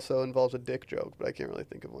also involves a dick joke, but I can't really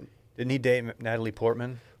think of one. Didn't he date Natalie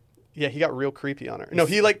Portman? Yeah, he got real creepy on her. No,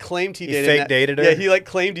 he claimed he dated. fake dated her? Yeah, he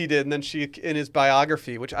claimed he did, and then she in his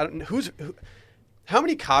biography, which I don't. How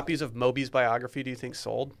many copies of Moby's biography do you think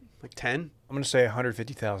sold? Like 10? I'm going to say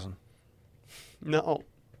 150,000. No.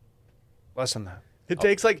 Less than that. It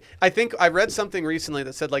takes I think I read something recently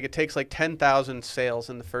that said it takes 10,000 sales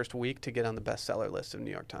in the first week to get on the bestseller list of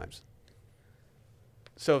New York Times.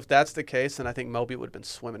 So if that's the case, then I think Moby would have been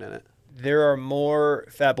swimming in it. There are more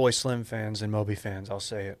Fatboy Slim fans than Moby fans, I'll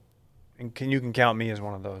say it. And you can count me as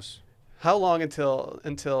one of those. How long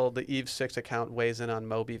until the Eve 6 account weighs in on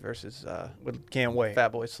Moby versus Can't wait.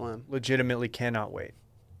 Fatboy Slim? Legitimately cannot wait.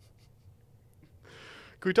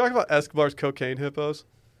 Can we talk about Escobar's cocaine hippos?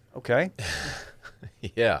 Okay.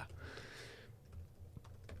 Yeah.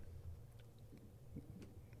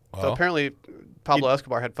 So Well, apparently Pablo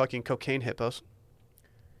Escobar had fucking cocaine hippos.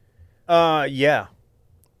 Yeah.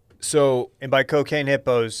 so And by cocaine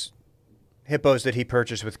hippos that he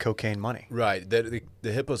purchased with cocaine money. right, the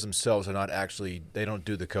hippos themselves are not actually. They don't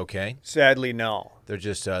do the cocaine. Sadly, no. They're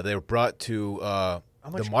just they were brought to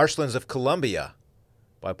much- the marshlands of Colombia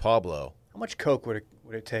by Pablo. How much coke would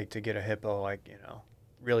it take to get a hippo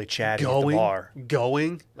really chatty at the bar?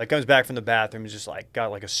 Going? Comes back from the bathroom, is just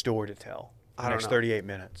got a story to tell. I The don't next know. 38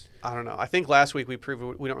 minutes. I don't know. I think last week we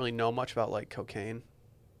proved we don't really know much about cocaine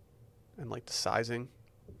and the sizing.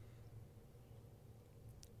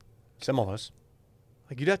 Some of us.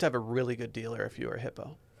 You'd have to have a really good dealer if you were a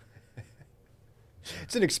hippo.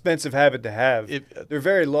 It's an expensive habit to have. They're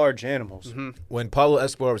very large animals. Mm-hmm. When Pablo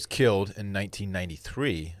Escobar was killed in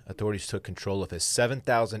 1993, authorities took control of his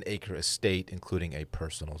 7,000-acre estate, including a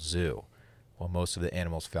personal zoo. While most of the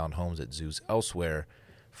animals found homes at zoos elsewhere,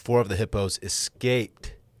 4 of the hippos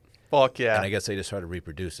escaped. Fuck yeah. And I guess they just started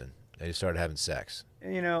reproducing. They just started having sex.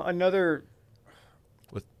 And, another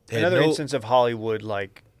They had instance of Hollywood,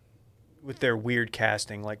 with their weird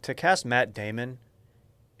casting. To cast Matt Damon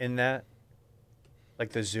in that,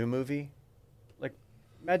 the Zoo movie,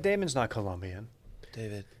 Matt Damon's not Colombian.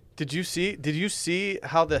 David. Did you see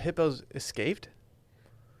how the hippos escaped?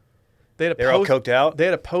 They're all coked out? They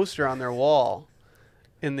had a poster on their wall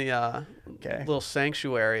in the Okay. little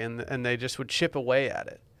sanctuary, and they just would chip away at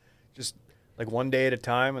it. Just one day at a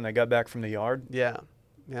time when they got back from the yard. Yeah.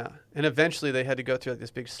 Yeah. And eventually they had to go through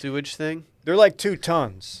this big sewage thing. They're 2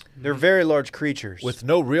 tons. They're very large creatures. With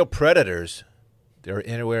no real predators, there are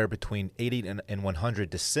anywhere between 80 and 100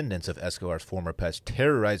 descendants of Escobar's former pets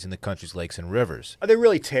terrorizing the country's lakes and rivers. Are they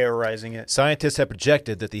really terrorizing it? Scientists have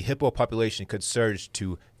projected that the hippo population could surge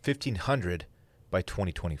to 1,500 by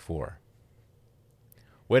 2024.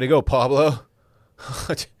 Way to go, Pablo.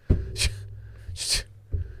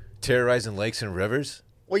 Terrorizing lakes and rivers?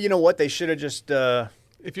 Well, you know what? They should have just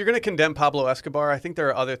If you're going to condemn Pablo Escobar, I think there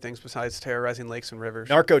are other things besides terrorizing lakes and rivers.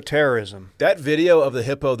 narco-terrorism. That video of the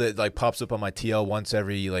hippo that pops up on my TL once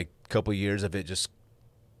every couple years of it just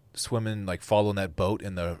swimming, following that boat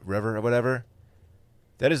in the river or whatever.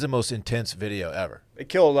 That is the most intense video ever. They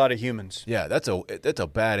kill a lot of humans. Yeah, that's a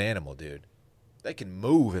bad animal, dude. They can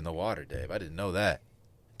move in the water, Dave. I didn't know that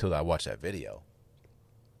until I watched that video.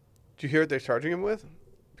 Did you hear what they're charging him with?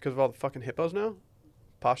 Because of all the fucking hippos now?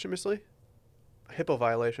 Posthumously? A hippo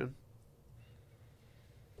violation.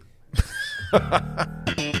 What are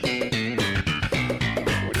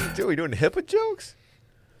you doing? You doing hippo jokes?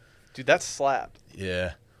 Dude, that slapped.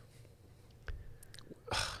 Yeah.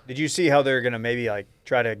 Did you see how they're going to maybe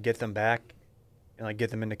try to get them back and get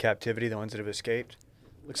them into captivity, the ones that have escaped?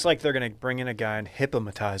 Looks like they're going to bring in a guy and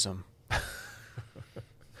hypnotize them.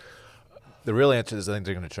 The real answer is I think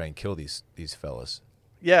they're going to try and kill these fellas.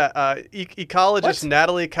 Yeah, ecologist What?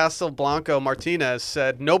 Natalie Castelblanco Martinez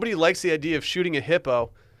said, nobody likes the idea of shooting a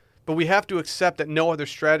hippo, but we have to accept that no other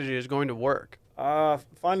strategy is going to work.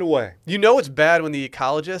 Find a way. You know it's bad when the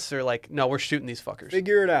ecologists are like, no, we're shooting these fuckers.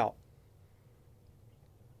 Figure it out.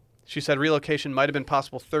 She said relocation might have been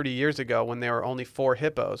possible 30 years ago when there were only 4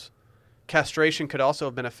 hippos. Castration could also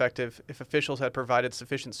have been effective if officials had provided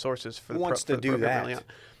sufficient sources for Who the wants for to the do program that?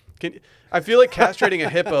 early on. I feel like castrating a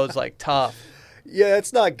hippo is like tough. Yeah,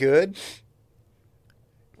 it's not good.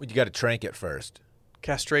 Well, you got to trank it first.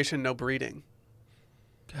 Castration, no breeding.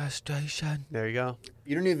 Castration. There you go.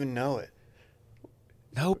 You don't even know it.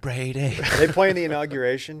 No Brady. Are they playing the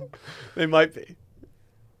inauguration? They might be.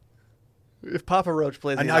 If Papa Roach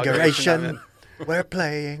plays the inauguration, I'm in. We're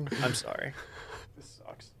playing. I'm sorry. This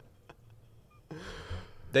sucks.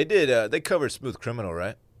 They did. They covered Smooth Criminal,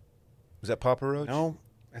 right? Was that Papa Roach? No,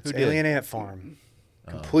 that's Who did? Alien Ant Farm.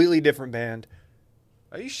 Completely different band.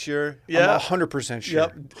 Are you sure? Yeah. I'm 100% sure.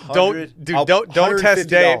 Yep. 100? Don't test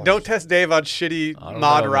Dave. $150. Don't test Dave on shitty I don't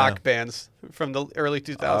mod know, rock man. bands from the early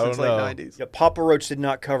 2000s, don't late know. 90s. Yeah, Papa Roach did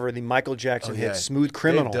not cover the Michael Jackson hit "Smooth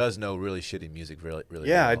Criminal." Dave does know really shitty music, really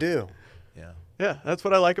Yeah, well. I do. Yeah. Yeah, that's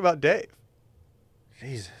what I like about Dave.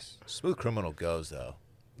 Jesus. Smooth Criminal goes though,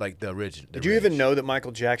 like the original. Did you even know that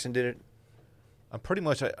Michael Jackson did it? I'm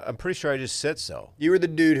pretty sure I just said so. You were the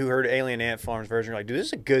dude who heard Alien Ant Farm's version. You're like, dude, this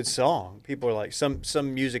is a good song. People are like, some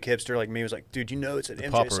music hipster like me was like, dude, you know it's an The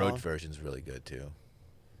MJ Papa song. Roach version's really good too.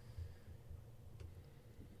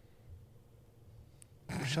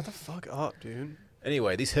 Shut the fuck up, dude.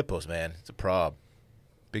 Anyway, these hippos, man, it's a prob,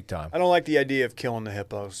 big time. I don't like the idea of killing the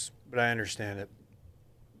hippos, but I understand it.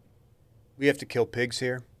 We have to kill pigs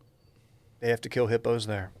here. They have to kill hippos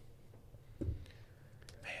there.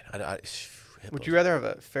 Man, Would you rather have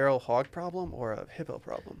a feral hog problem or a hippo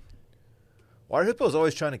problem? Why are hippos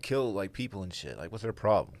always trying to kill like people and shit? Like, what's their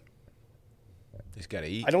problem? They just gotta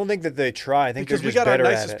eat. I don't think that they try. I think Because they're we just got our better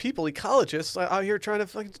at nicest it. people, ecologists, out here trying to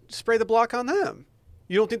fucking spray the block on them.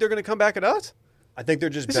 You don't think they're going to come back at us? I think they're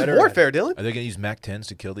just This is better warfare, at it. Dylan. Are they gonna use Mac 10s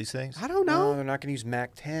to kill these things I don't No, know. they're not going to use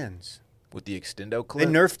Mac 10s. with the extendo They clip?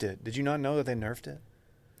 nerfed it. Did you not know that they nerfed it?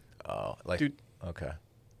 Oh, like Dude. Okay.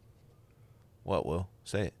 What? Will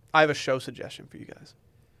say it? I have a show suggestion for you guys.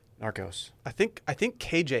 Narcos. I think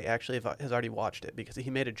KJ actually has already watched it because he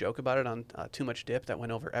made a joke about it on Too Much Dip that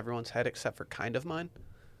went over everyone's head except for kind of mine.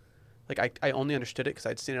 Like, I only understood it because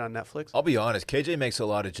I'd seen it on Netflix. I'll be honest. KJ makes a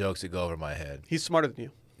lot of jokes that go over my head. He's smarter than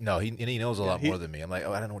you. No, he knows a lot he- more than me. I'm like,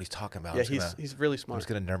 oh, I don't know what he's talking about. Yeah, I'm he's really just smart.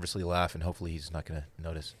 gonna nervously laugh, and hopefully he's not gonna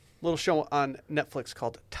notice. Little show on Netflix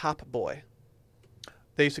called Top Boy.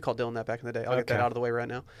 They used to call Dylan that back in the day. I'll get that Okay. out of the way right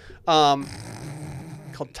now.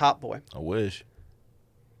 Called Top Boy. I wish.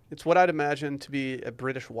 It's what I'd imagine to be a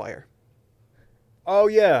British Wire. Oh,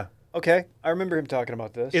 yeah. Okay. I remember him talking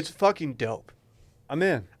about this. It's fucking dope. I'm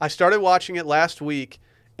in. I started watching it last week,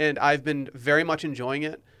 and I've been very much enjoying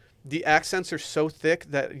it. The accents are so thick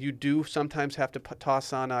that you do sometimes have to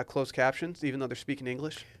toss on closed captions, even though they're speaking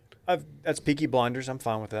English. That's Peaky Blinders. I'm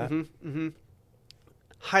fine with that.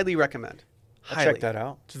 Highly recommend. I'll Highly. check that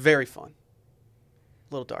out. It's very fun.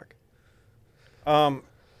 A little dark.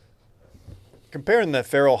 Comparing the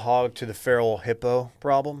feral hog to the feral hippo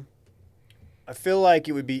problem, I feel like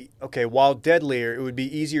it would be, okay, while deadlier, it would be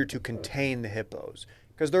easier to contain the hippos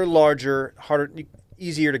because they're larger, harder,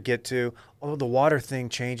 easier to get to, although the water thing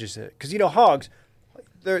changes it. Because, hogs,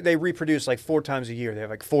 they reproduce like 4 times a year. They have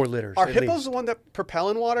like 4 litters. Are at hippos least. the one that propel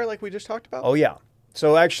in water like we just talked about? Oh, yeah.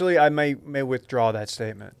 So actually, I may withdraw that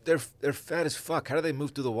statement. They're fat as fuck. How do they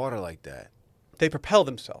move through the water like that? They propel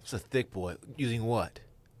themselves. It's a thick boy. Using what?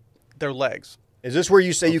 Their legs. Is this where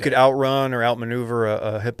you say you Okay. could outrun or outmaneuver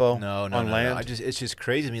a hippo No, on no. land? It's just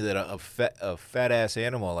crazy to me that a fat ass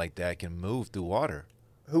animal like that can move through water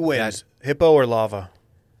Who wins, hippo or lava?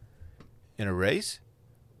 in a race.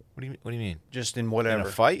 What do you mean? Just in In whatever.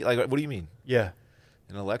 a fight? Like, what do you mean? Yeah,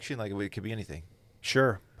 An election? Like, it could be anything.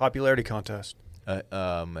 sure. Popularity contest.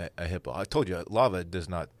 A hippo. I told you, lava does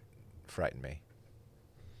not frighten me.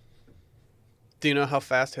 Do you know how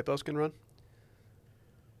fast hippos can run?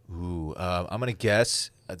 Ooh, I'm gonna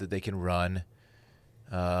guess that they can run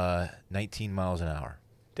 19 miles an hour.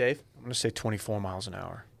 Dave? I'm going to say 24 miles an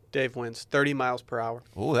hour. Dave wins 30 miles per hour.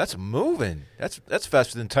 Oh, that's moving. That's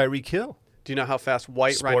faster than Tyreek Hill. Do you know how fast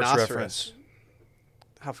white Sports rhinoceros, reference.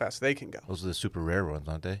 how fast they can go? Those are the super rare ones,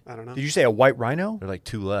 aren't they? I don't know. Did you say a white rhino? There are like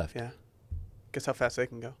 2 left, Yeah. Guess how fast they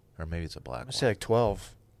can go? or maybe it's a black I'm going one. to say like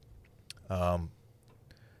 12.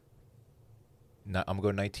 I'm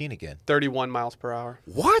going 19 again. 31 miles per hour.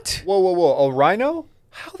 What? Whoa. A rhino?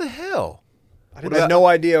 How the hell? I I had no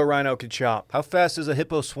idea a rhino could chop. How fast does a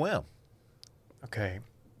hippo swim? Okay.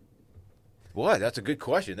 What? That's a good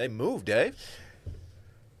question. They move, Dave.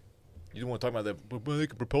 You don't want to talk about that, but they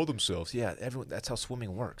can propel themselves. Yeah, everyone. That's how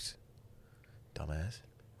swimming works. Dumbass.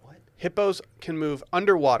 Hippos can move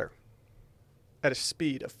underwater at a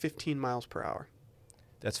speed of 15 miles per hour.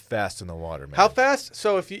 That's fast in the water, man. How fast?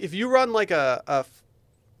 So if you run like a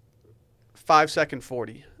 5-second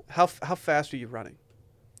 40, how fast are you running?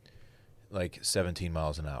 Like 17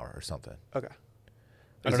 miles an hour or something. Okay.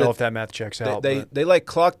 I don't know if that math checks out. They like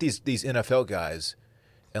clock these NFL guys,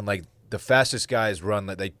 and like the fastest guys run,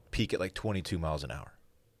 like they peak at like 22 miles an hour.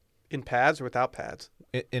 In pads or without pads?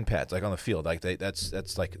 In pads, like on the field, like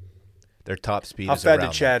that's like their top speed. How is fast around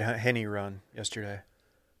did Chad Henne run yesterday?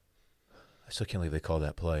 I still can't believe they called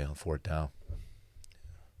that play on 4th down.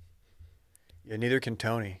 Yeah, neither can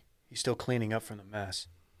Tony. He's still cleaning up from the mess.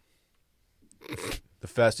 The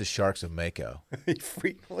fastest sharks of Mako.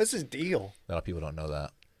 What's his deal? A lot of people don't know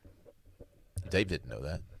that. Dave didn't know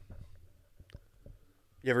that.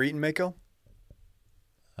 You ever eaten Mako?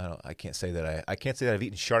 I can't say that I've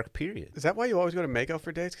eaten shark. Period. Is that why you always go to Mako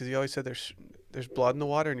for dates? Because you always said there's blood in the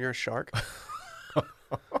water and you're a shark.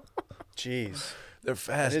 Jeez, They're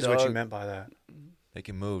fast. that is dog. what you meant by that. They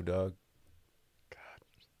can move, dog.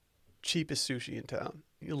 Cheapest sushi in town.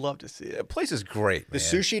 You love to see it. The place is great. The man.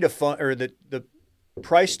 sushi to fun or the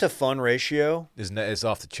price to fun ratio is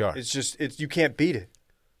off the chart. is just you can't beat it.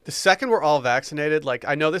 The second we're all vaccinated, like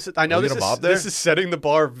I know this you gonna mob there? this is setting the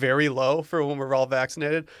bar very low for when we're all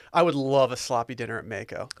vaccinated. I would love a sloppy dinner at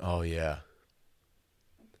Mako. Oh yeah.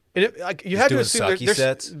 And like you Just had to doing assume sake there's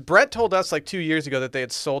sets? Brett told us like 2 years ago that they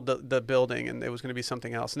had sold the building and it was going to be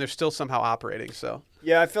something else, and they're still somehow operating. So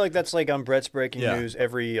Yeah, I feel like that's like on Brett's breaking Yeah. news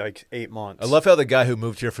every like 8 months. I love how the guy who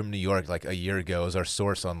moved here from New York like a year ago is our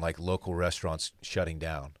source on like local restaurants shutting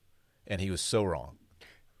down, and he was so wrong.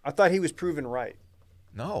 I thought he was proven right.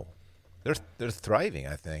 No, they're thriving.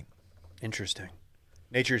 I think. Interesting.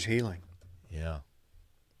 Nature's healing. Yeah.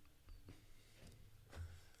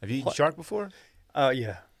 Have you eaten What? shark before?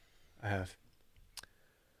 Yeah, I have.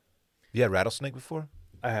 You had rattlesnake before?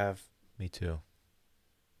 I have. Me too.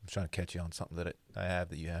 I'm trying to catch you on something that I have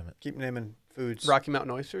that you haven't. Keep naming foods. Rocky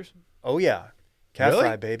Mountain oysters. Oh yeah, cat Really?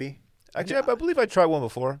 fry, baby. Actually, I believe I tried one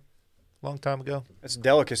before, a long time ago. That's a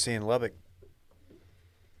delicacy in Lubbock.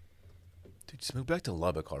 Dude, just move back to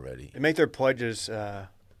Lubbock already. They make their pledges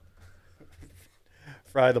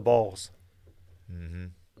fry the balls. Mm-hmm.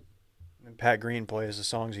 And Pat Green plays the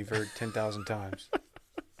songs you've heard 10,000 times.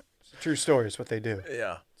 It's a true story. It's what they do.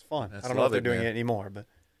 Yeah. It's fun. That's I don't know if they're Lubbock, doing man. it anymore, but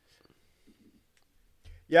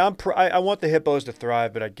yeah, I want the hippos to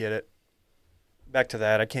thrive, but I get it. Back to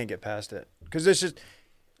that, I can't get past it because this is,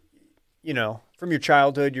 from your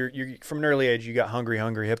childhood, you're from an early age, you got hungry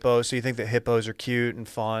hippos, so you think that hippos are cute and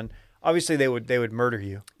fun. Obviously, they would murder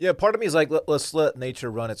you. Yeah, part of me is like, let's let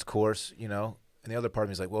nature run its course, And the other part of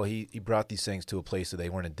me is like, well, he brought these things to a place that they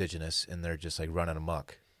weren't indigenous, and they're just like running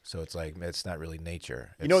amok. So it's like, it's not really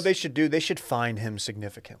nature. You know what they should do? They should fine him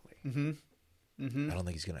significantly. Mm-hmm. Mm-hmm. I don't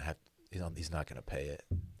think he's going to have, he's not going to pay it.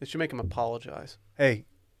 They should make him apologize. Hey,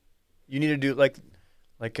 you need to do like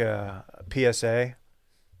a PSA,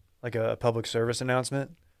 like a public service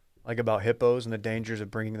announcement, like about hippos and the dangers of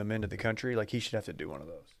bringing them into the country. Like he should have to do one of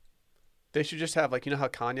those. They should just have, like, how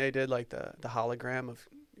Kanye did, like, the hologram of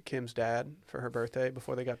Kim's dad for her birthday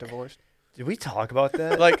before they got divorced? Did we talk about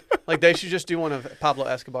that? like they should just do one of Pablo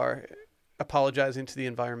Escobar apologizing to the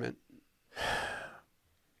environment.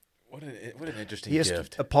 What an interesting he has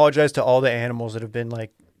gift. to apologize to all the animals that have been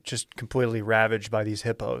like just completely ravaged by these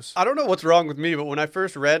hippos. I don't know what's wrong with me, but when I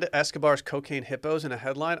first read Escobar's cocaine hippos in a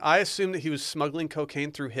headline, I assumed that he was smuggling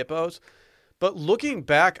cocaine through hippos. But looking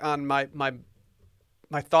back on my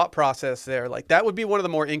thought process there, like that would be one of the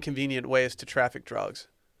more inconvenient ways to traffic drugs.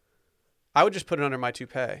 I would just put it under my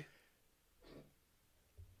toupee.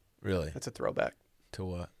 Really? That's a throwback. To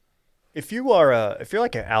what? If you're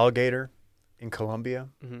like an alligator in Colombia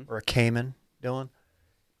or a caiman, Dylan,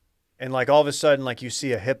 and like all of a sudden like you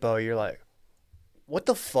see a hippo, you're like, what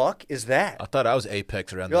the fuck is that? I thought I was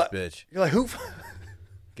apex around You're this bitch. You're like, who?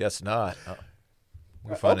 Guess not.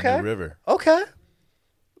 We'll find a new river. Okay.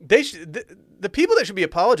 They the people that should be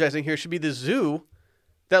apologizing here should be the zoo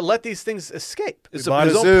that let these things escape. It's bought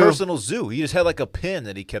his a own zoo. personal zoo. He just had like a pen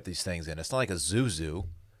that he kept these things in. It's not like a zoo.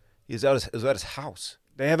 It was at his house.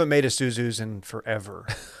 They haven't made a Suzu's in forever.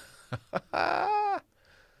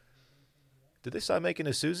 Did they start making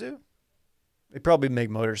a Suzu? They probably make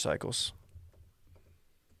motorcycles.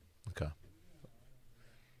 Okay.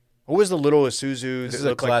 What was the little Isuzu? This that is a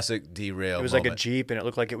looked like- classic derail. It was like a moment. Jeep, and it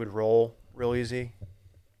looked like it would roll real easy.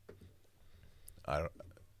 I don't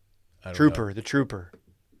know. Trooper, the Trooper.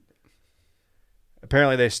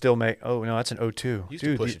 Apparently, they still make. Oh no, that's an 02. He used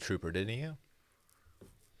Dude, to push the a Trooper, didn't he?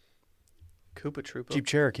 Koopa Troopa. Jeep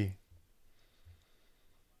Cherokee.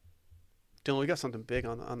 Dylan, we got something big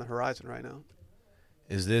on the horizon right now.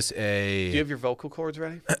 Is this Do you a? have your vocal cords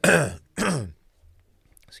ready?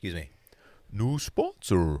 Excuse me. New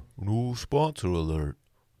sponsor alert.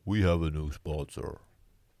 We have a new sponsor.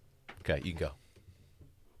 Okay, you can go.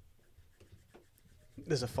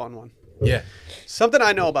 This is a fun one. Yeah. Something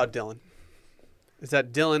I know about Dylan is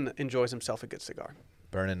that Dylan enjoys himself a good cigar.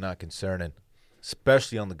 Burning, not concerning,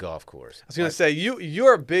 especially on the golf course. I was going to say,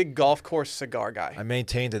 you're a big golf course cigar guy. I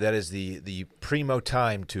maintain that is the primo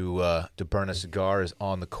time to burn a cigar is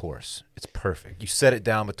on the course. It's perfect. You set it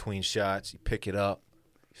down between shots. You pick it up.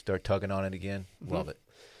 You start tugging on it again. Love it.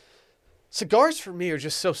 Cigars for me are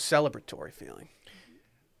just so celebratory feeling.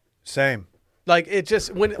 Same. Like it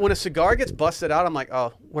just when a cigar gets busted out, I'm like,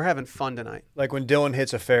 oh, we're having fun tonight. Like when Dylan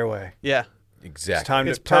hits a fairway. Yeah. Exactly.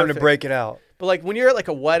 It's time to break it out. But like when you're at like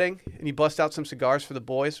a wedding and you bust out some cigars for the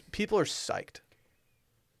boys, people are psyched.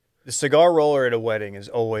 The cigar roller at a wedding is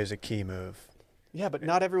always a key move. Yeah, but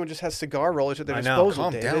not everyone just has cigar rollers at their I know. disposal,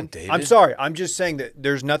 Calm David. down, David. I'm sorry. I'm just saying that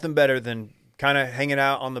there's nothing better than kind of hanging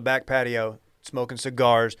out on the back patio, smoking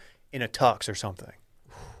cigars in a tux or something.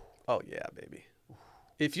 Oh yeah, baby.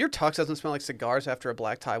 If your tux doesn't smell like cigars after a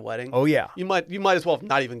black tie wedding, Oh, yeah. you might as well have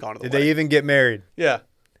not even gone to the Did wedding. they even get married? Yeah.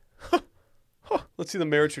 Let's see the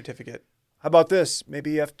marriage certificate. How about this?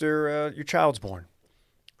 Maybe after your child's born.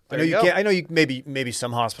 There I know you you go. can't. I know you maybe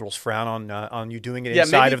some hospitals frown on you doing it Yeah,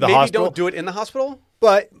 inside maybe, of the maybe hospital. don't do it in the hospital.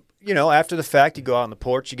 But after the fact, you go out on the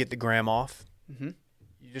porch, you get the gram off. Mm-hmm.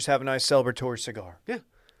 You just have a nice celebratory cigar. Yeah.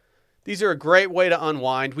 These are a great way to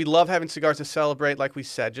unwind. We love having cigars to celebrate, like we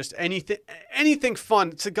said. Just anything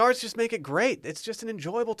fun. Cigars just make it great. It's just an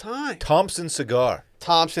enjoyable time. Thompson Cigar.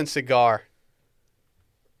 Thompson Cigar.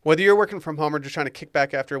 Whether you're working from home or just trying to kick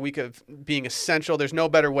back after a week of being essential, there's no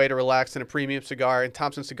better way to relax than a premium cigar, and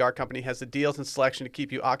Thompson Cigar Company has the deals and selection to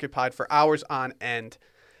keep you occupied for hours on end.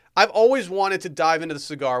 I've always wanted to dive into the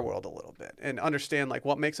cigar world a little bit and understand like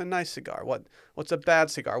what makes a nice cigar, what's a bad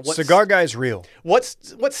cigar, Cigar guy's real. what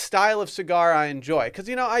style of cigar I enjoy. Because,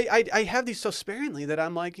 I have these so sparingly that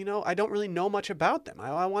I'm like, I don't really know much about them.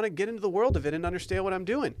 I want to get into the world of it and understand what I'm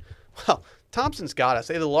doing. Well, Thompson's got us.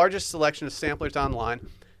 They have the largest selection of samplers online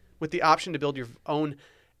with the option to build your own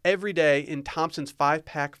every day in Thompson's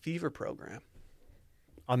 5-pack fever program.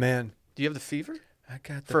 I'm in. Do you have the fever? I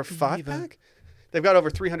got the For a 5-pack? They've got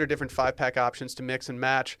over 300 different 5-pack options to mix and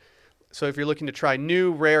match. So if you're looking to try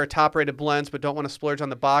new, rare, top-rated blends but don't want to splurge on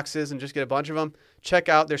the boxes and just get a bunch of them, check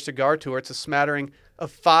out their cigar tour. It's a smattering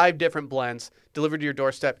of 5 different blends delivered to your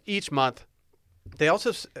doorstep each month. They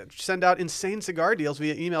also send out insane cigar deals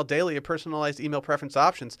via email daily or personalized email preference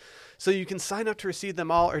options, so you can sign up to receive them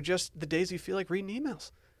all or just the days you feel like reading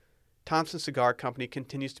emails. Thompson Cigar Company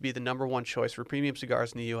continues to be the #1 choice for premium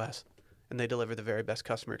cigars in the U.S., and they deliver the very best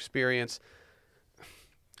customer experience.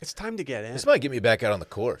 It's time to get in. This might get me back out on the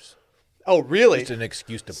course. Oh, really? Just an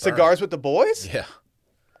excuse to burn. Cigars with the boys? Yeah.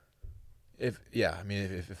 If I'm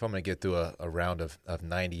going to get through a round of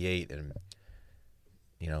 98 and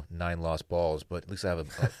 9 lost balls, but at least I have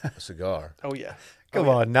a cigar. Oh, yeah. Come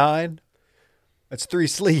on, 9. That's 3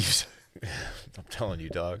 sleeves. I'm telling you,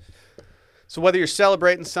 dog. So whether you're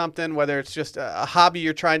celebrating something, whether it's just a hobby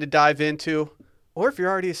you're trying to dive into, or if you're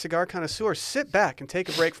already a cigar connoisseur, sit back and take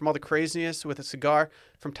a break from all the craziness with a cigar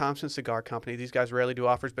from Thompson Cigar Company. These guys rarely do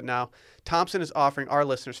offers, but now Thompson is offering our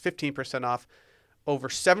listeners 15% off over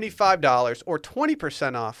 $75 or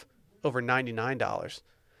 20% off over $99.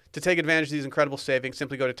 To take advantage of these incredible savings,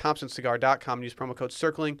 simply go to thompsoncigar.com and use promo code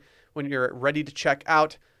CIRCLING when you're ready to check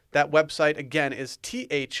out. That website, again, is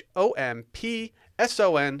THOMPSON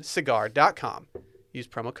cigar.com. Use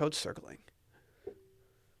promo code CIRCLING.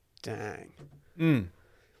 Dang.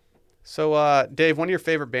 So, Dave, one of your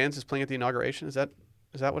favorite bands is playing at the inauguration. Is that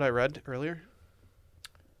what I read earlier?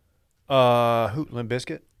 Limp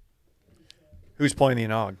Bizkit? Who's playing the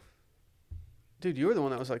Nog? Dude, you were the one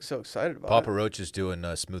that was like so excited about Papa it. Roach is doing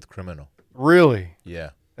Smooth Criminal. Really? Yeah.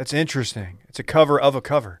 That's interesting. It's a cover of a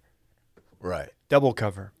cover. Right. Double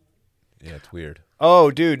cover. Yeah, it's weird. Oh,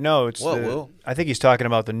 dude, no. Whoa. I think he's talking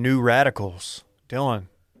about the New Radicals. Dylan,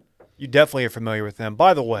 you definitely are familiar with them.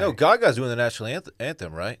 By the way. No, Gaga's doing the national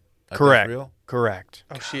anthem, right? Correct. Real? Correct.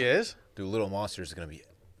 Oh, she is? Dude, Little Monsters is going to be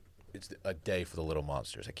 – it's a day for the Little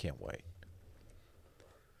Monsters. I can't wait.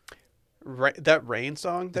 That Rain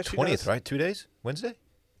song that The she 20th, does? right? 2 days? Wednesday?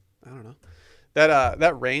 I don't know.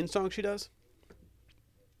 That Rain song she does?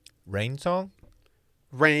 Rain song?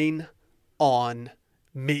 Rain on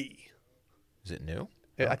me. Is it new?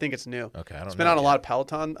 I think it's new. Okay, I don't know. It's been on a lot of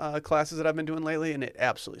Peloton classes that I've been doing lately, and it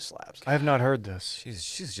absolutely slaps. I have not heard this.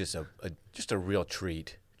 She's just a real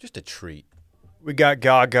treat. Just a treat. We got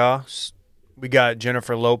Gaga. We got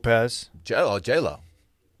Jennifer Lopez. J-Lo.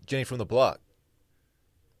 Jenny from the Block.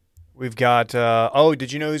 We've got.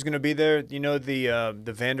 Did you know who's going to be there? You know the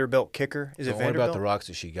Vanderbilt kicker. Is it Don't worry Vanderbilt? about the rocks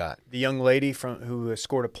that she got. The young lady who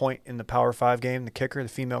scored a point in the Power 5 game, the kicker, the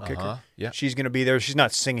female kicker. Yeah. She's going to be there. She's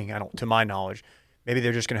not singing, to my knowledge. Maybe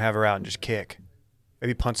they're just going to have her out and just kick.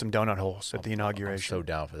 Maybe punt some donut holes at the inauguration. I'm so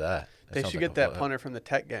down for that. They should get that punter from the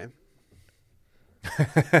Tech game.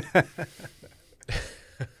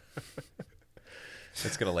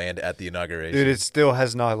 It's going to land at the inauguration. Dude, it still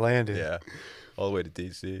has not landed. Yeah. All the way to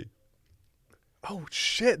D.C. Oh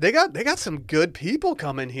shit! They got some good people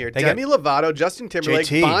coming here. They Demi Lovato, Justin Timberlake,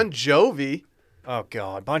 JT. Bon Jovi. Oh,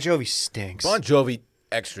 God. Bon Jovi stinks. Bon Jovi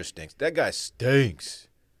extra stinks. That guy stinks.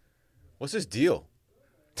 What's his deal?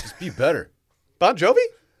 Just be better. Bon Jovi?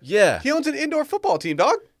 Yeah. He owns an indoor football team,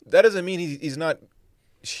 dog. That doesn't mean he's not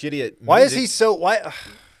shitty at music. Why is he so... Why?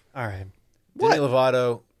 All right. Demi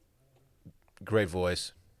Lovato, great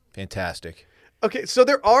voice. Fantastic. Okay, so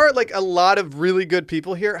there are like a lot of really good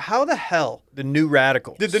people here. How the hell The New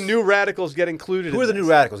Radicals. did the New Radicals get included? Who in are the this? New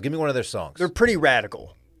Radicals? Give me one of their songs. They're pretty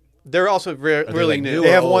radical. They're also they, really like, new. new They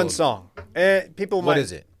have old? one song. People What might,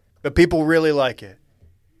 is it? But people really like it.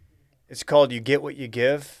 It's called You Get What You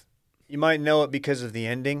Give. You might know it because of the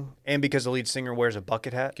ending and because the lead singer wears a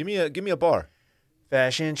bucket hat. Give me a bar.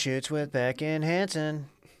 Fashion shoots with Beck and Hanson.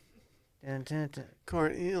 Dun, dun, dun.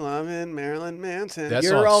 Courtney Love and Marilyn Manson. That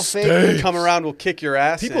You're song all fake. Come around, we'll kick your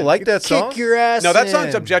ass. People in. like that song. Kick your ass No, that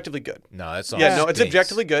song's in. objectively good. No, that song. Yeah, no, it's stinks.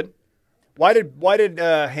 objectively good. Why did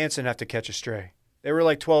Hanson have to catch a stray? They were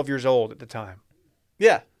like 12 years old at the time.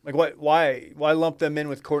 Yeah. Like what? Why lump them in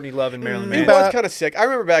with Courtney Love and Marilyn He Manson? was kind of sick. I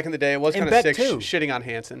remember back in the day, it was And kind of Beck, sick too. shitting on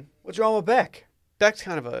Hanson. What's wrong with Beck? Beck's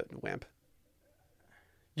kind of a wimp.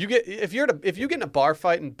 If you get in a bar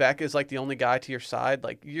fight and Beck is like the only guy to your side,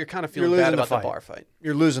 like you're kind of feeling You're bad losing the about the fight. bar fight.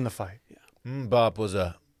 You're losing the fight. Bop was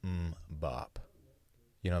a bop.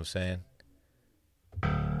 You know what I'm saying?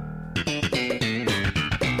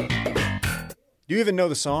 Do you even know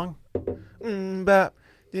the song? Bop.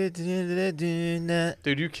 Dude,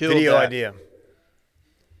 you killed Video that. idea.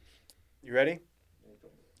 You ready?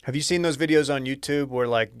 Have you seen those videos on YouTube where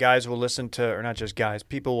like guys will listen to, or not just guys,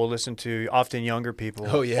 people will listen to, often younger people,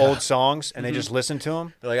 Oh, yeah. old songs, and they just listen to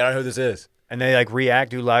them, They're like, I don't know who this is. and they like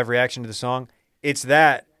do live reaction to the song. It's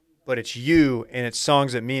that, but it's you, and it's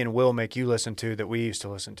songs that me and Will make you listen to that we used to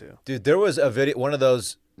listen to. Dude, there was a video, one of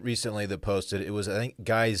those recently that posted. It was, I think,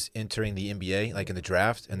 guys entering the NBA, like in the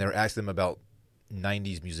draft, and they were asking them about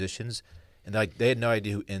 90s musicians, and like they had no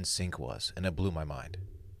idea who NSYNC was, and it blew my mind.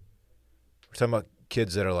 We're talking about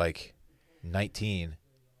kids that are like 19.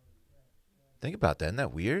 Think about that. Isn't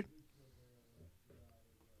that weird?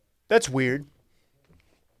 That's weird.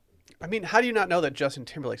 I mean, how do you not know that Justin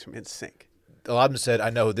Timberlake's from NSYNC? A lot of them said, I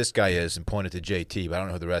know who this guy is, and pointed to JT, but I don't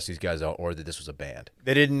know who the rest of these guys are, or that this was a band.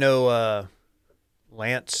 They didn't know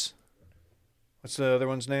Lance. What's the other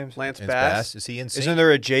one's name? Lance And Bass. Is he in Isn't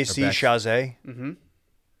there a JC Or Bass. Chazé? Mm-hmm.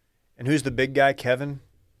 And who's the big guy? Kevin?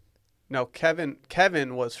 No, Kevin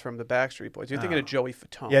was from the Backstreet Boys. You're thinking of Joey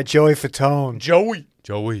Fatone. Yeah, Joey Fatone. Joey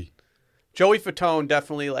Fatone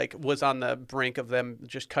definitely like was on the brink of them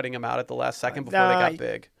just cutting him out at the last second before they got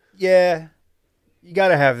big. Yeah. You got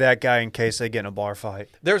to have that guy in case they get in a bar fight.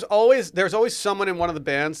 There's always someone in one of the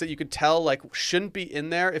bands that you could tell like shouldn't be in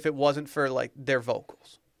there if it wasn't for like their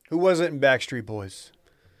vocals. Who was it in Backstreet Boys?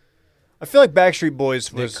 I feel like Backstreet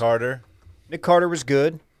Boys was... Nick Carter. Nick Carter was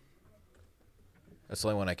good. That's the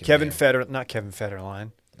only one I can Kevin name. not Kevin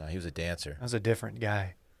Federline. No, he was a dancer. That was a different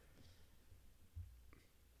guy.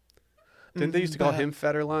 Didn't they used to call him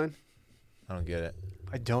Federline? I don't get it.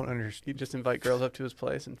 I don't understand. He'd just invite girls up to his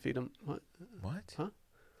place and feed them. What? What? Huh?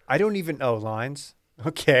 I don't even know lines.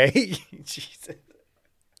 Okay. Jesus.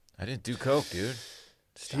 I didn't do coke, dude.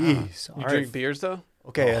 Jeez. You All drink right. beers though?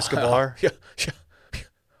 Okay, Escobar. Yeah. I'm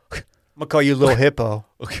going to call you Little Hippo.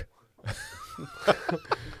 Okay.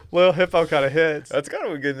 Lil Hippo kind of hits. That's kind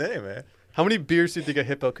of a good name, man. How many beers do you think a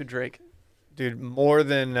hippo could drink? Dude, more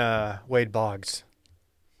than Wade Boggs.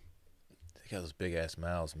 They got those big ass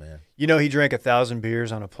mouths, man. You know he drank 1,000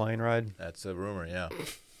 beers on a plane ride That's a rumor, yeah.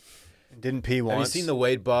 and didn't pee once. Have you seen the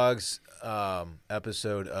Wade Boggs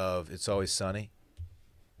episode of It's Always Sunny?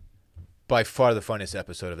 By far the funniest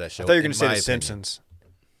episode of that show. I thought you were going in to say my The opinion. Simpsons.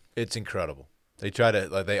 It's incredible.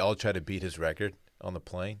 They all try to beat his record on the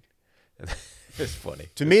plane. It's funny.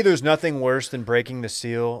 To me, there's nothing worse than breaking the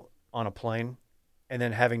seal on a plane and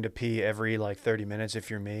then having to pee every like 30 minutes if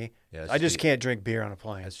you're me. Yeah, I just can't drink beer on a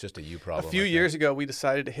plane. That's just a you A problem. few I think. years ago, we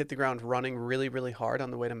decided to hit the ground running really, really hard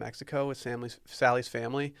on the way to Mexico with Sally's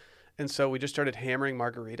family. And so we just started hammering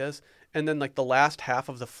margaritas. And then like the last half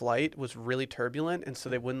of the flight was really turbulent. And so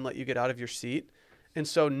they wouldn't let you get out of your seat. And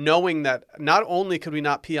so knowing that not only could we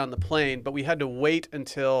not pee on the plane, but we had to wait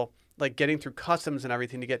until like getting through customs and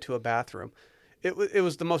everything to get to a bathroom. It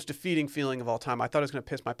was the most defeating feeling of all time. I thought I was going to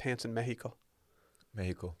piss my pants in Mexico.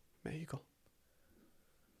 Mexico.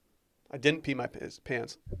 I didn't pee my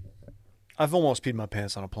pants. I've almost peed my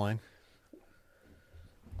pants on a plane.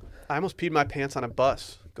 I almost peed my pants on a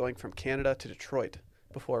bus going from Canada to Detroit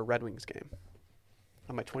before a Red Wings game.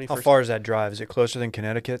 On my 21st. How far is that drive? Is it closer than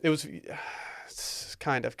Connecticut? It was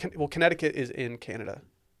kind of. Well, Connecticut is in Canada.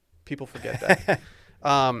 People forget that.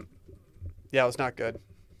 Yeah, it was not good.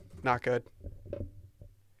 Not good.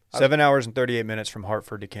 7 hours and 38 minutes from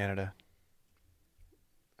Hartford to Canada.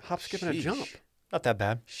 Hop, skip, and a Sheesh. jump. Not that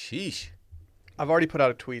bad. Sheesh. I've already put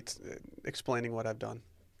out a tweet explaining what I've done.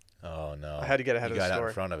 Oh, no. I had to get ahead you of the got out story.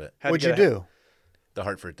 in front of it. What'd you do? The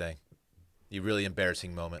Hartford thing. You really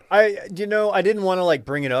embarrassing moment. I didn't want to like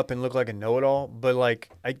bring it up and look like a know-it-all, but like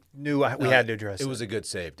I knew we had to address it. It was a good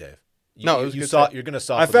save, Dave. No, it was a good saw. save. You're gonna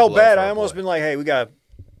soften I the felt blow bad. for I our almost boy. been like, hey, we got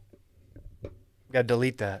to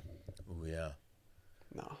delete that. Ooh, yeah.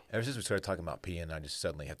 No. Ever since we started talking about peeing, I just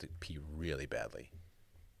suddenly have to pee really badly.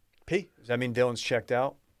 Pee. Does that mean Dylan's checked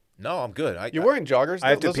out? No, I'm good. You're wearing joggers? I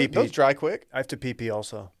have to those, pee. Those dry quick? I have to pee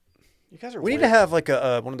also. You guys are We need weird. to have like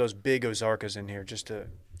a one of those big Ozarkas in here just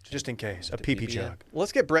in case. A pee pee jug. in. Well,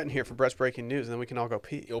 let's get Brett in here for Brett's breaking news, and then we can all go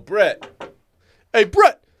pee. Yo, Brett. Hey,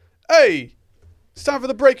 Brett! Hey! It's time for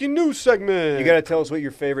the breaking news segment. You got to tell us what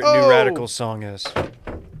your favorite Oh. New Radical song is.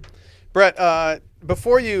 Brett,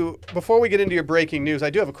 before we get into your breaking news, I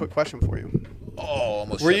do have a quick question for you. Oh,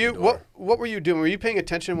 almost. Were shut the you door. what were you doing? Were you paying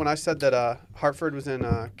attention when I said that Hartford was in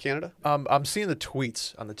Canada? I'm seeing the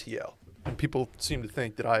tweets on the TL, and people seem to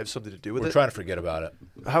think that I have something to do with We're it. trying to forget about it.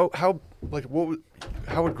 How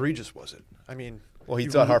how egregious was it? I mean, Well, he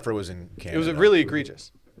you- thought Hartford was in Canada. It was really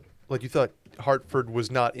egregious. like you thought Hartford was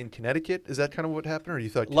not in Connecticut. Is that kind of what happened, or you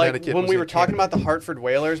thought Like Connecticut when was we in were talking Canada? about the Hartford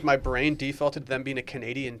Whalers, my brain defaulted to them being a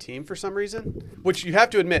Canadian team for some reason. Which you have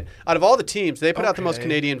to admit, out of all the teams, they put out the most Okay.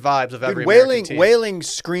 Canadian vibes of every Dude, American team. whaling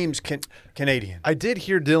screams Canadian. I did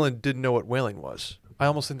hear Dylan didn't know what whaling was. I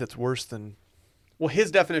almost think that's worse than. Well,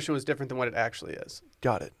 his definition was different than what it actually is.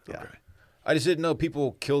 Got it. Yeah. Okay. I just didn't know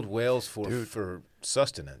people killed whales Dude. for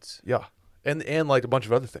sustenance. Yeah, and like a bunch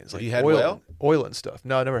of other things, like You had oil and stuff.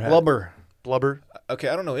 No, I never had Blubber. Blubber. Okay,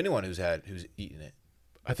 I don't know anyone who's eaten it.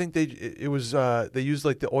 I think it was they used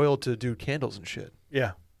like the oil to do candles and shit.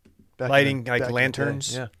 Yeah. Back Lighting, in the- like back in the day.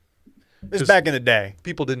 lanterns. Yeah, This is Just- back in the day.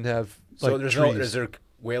 people didn't have So like there's trees. is there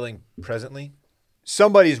whaling presently?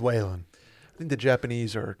 Somebody's whaling. I think the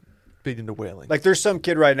Japanese are big into whaling. Like there's some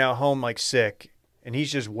kid right now home like sick, and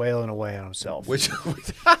he's just wailing away on himself. Which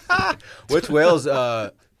whales?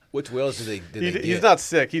 Which whales did they He's get? not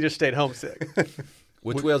sick. He just stayed homesick.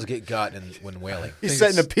 Which whales get got when whaling? He's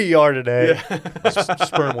setting a PR today.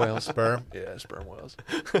 sperm whales. Sperm? Yeah, sperm whales.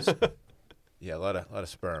 Yeah, a lot of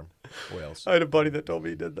sperm whales. I had a buddy that told me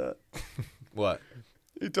he did that. What?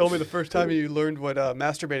 He told me the first time he learned what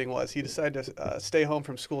masturbating was, he decided to stay home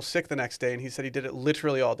from school sick the next day, and he said he did it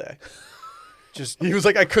literally all day. Just He was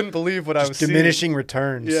like, I couldn't believe what I was diminishing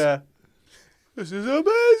returns. seeing. Yeah. This is amazing.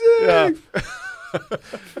 Yeah.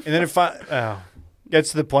 And then if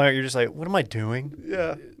gets to the point where you're just like, what am I doing?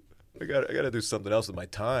 Yeah. I got to do something else with my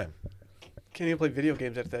time. Can't even play video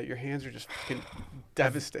games after that. Your hands are just fucking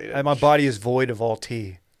devastated. And my body is void of all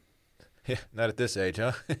tea. Yeah, not at this age,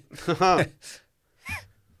 huh?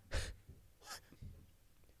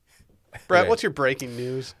 Brett, Okay. what's your breaking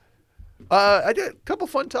news? I did a couple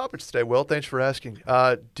fun topics today. Will, thanks for asking.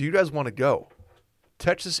 Do you guys want to go?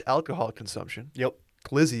 Texas alcohol consumption, Yep.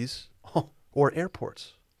 glizzies, or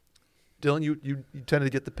airports? Dylan, you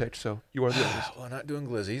tended to get the pitch, so you are the oldest. We're not doing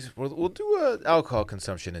glizzies. We'll do alcohol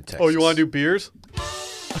consumption in Texas. Oh, you want to do beers?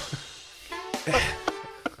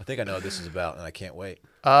 I think I know what this is about, and I can't wait.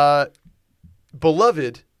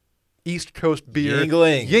 Beloved East Coast beer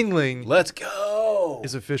Yingling. Yingling Let's go.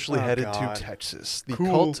 is officially Oh, headed God. to Texas. The Cool.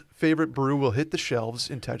 cult favorite brew will hit the shelves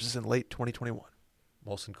in Texas in late 2021.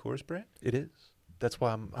 Molson Coors brand? It is. That's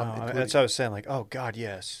why I'm including That's what I was saying. Like, oh God,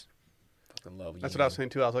 yes. Fucking love That's what I was Yingling. saying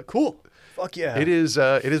too. I was like, cool. Fuck yeah. it.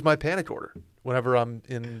 It is my panic order whenever I'm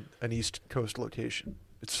in an East Coast location.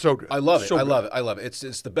 It's so good. I love it. So I good. love it. I love it.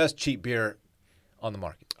 It's the best cheap beer on the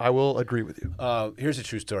market. I will agree with you. Here's a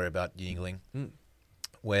true story about Yingling.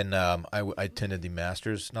 When I attended the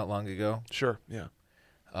Masters not long ago, Sure. Yeah.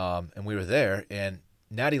 and we were there, and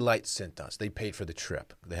Natty Light sent us. They paid for the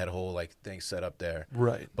trip. They had a whole thing set up there.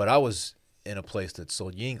 Right. But I was in a place that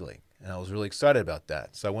sold Yingling, and I was really excited about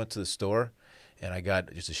that. So I went to the store, and I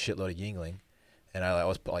got just a shitload of Yingling, and I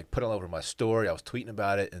was putting it all over my story. I was tweeting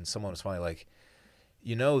about it, and someone was finally like,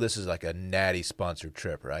 this is like a Natty sponsored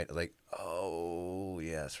trip, right? Like, oh,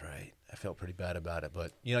 yeah, that's right. I felt pretty bad about it,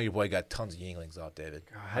 but your boy got tons of Yinglings off, David.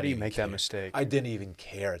 How do you make that mistake? I didn't even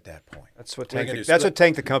care at that point. That's what What are you tanked. gonna do? That's what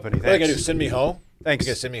tanked the company. What are you Thanks. gonna do? Send me home? Thanks. You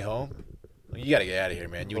gonna send me home? You gotta get out of here,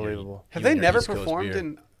 man. Unbelievable. Have You they and your never East Coast performed beer.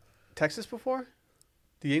 in Texas before?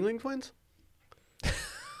 The Yingling twins?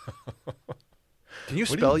 Can you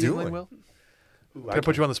What are spell you Yingling, doing? Will? Can I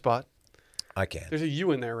put you on the spot? I can. There's a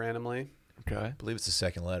U in there randomly. Okay. I believe it's the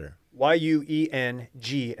second letter. Yuengling.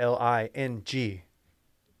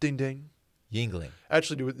 Ding ding. Yingling.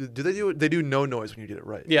 Actually, do they do it? They do no noise when you get it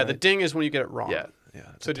right. Yeah, right? the ding is when you get it wrong. Yeah.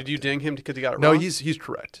 That's So a did tough you ding. ding him because he got it No, wrong? he's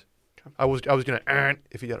correct. I was gonna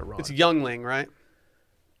if he got it wrong. It's Youngling, right?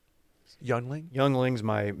 Youngling. Youngling's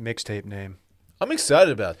my mixtape name. I'm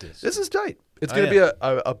excited about this. This is tight. It's I gonna am.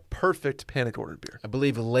 be a perfect panic ordered beer. I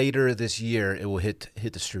believe later this year it will hit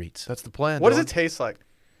the streets. That's the plan. What does Dylan. it taste like?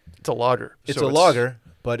 It's a lager. It's so a lager,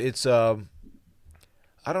 but it's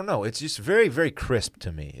I don't know. It's just very, very crisp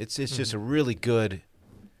to me. It's just a really good,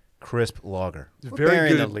 crisp lager. It's We're very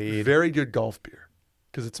bearing good. the lead. Very good golf beer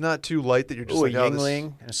because it's not too light that you're just Ooh, a like, oh, this-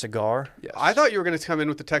 Yingling and a cigar. Yes. I thought you were going to come in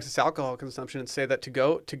with the Texas alcohol consumption and say that to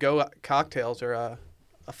go cocktails are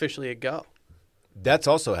officially a go. That's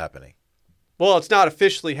also happening. Well, it's not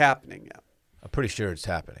officially happening yet. I'm pretty sure it's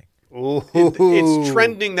happening. Ooh. It's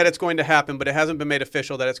trending that it's going to happen, but it hasn't been made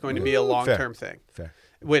official that it's going to be a long-term thing, Fair.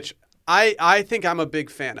 which I think I'm a big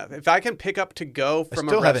fan of. If I can pick up to go I from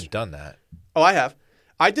still a haven't restaurant. done that. Oh, I have.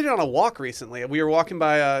 I did it on a walk recently. We were walking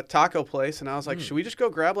by a taco place, and I was like, should we just go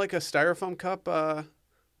grab like a styrofoam cup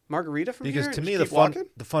margarita from Because here? to and me, just the keep walking?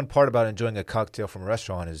 fun part about enjoying a cocktail from a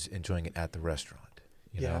restaurant is enjoying it at the restaurant.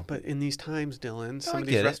 You Yeah, know? but in these times, Dylan, some I of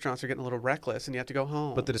these get it. restaurants are getting a little reckless, and you have to go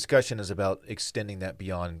home. But the discussion is about extending that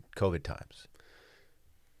beyond COVID times.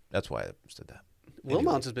 That's why I said that.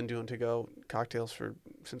 Wilmont's has been doing to-go cocktails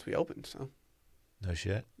since we opened, so. No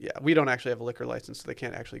shit. Yeah, we don't actually have a liquor license, so they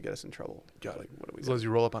can't actually get us in trouble. Got it. Like, what do we As do? long as you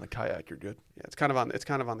roll up on a kayak, you're good. Yeah, it's kind of on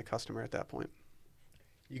the customer at that point.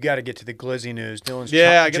 You got to get to the glizzy news. Dylan's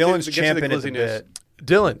Yeah, get to Dylan's the champing at glizzy the news. bit.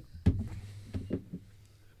 Dylan,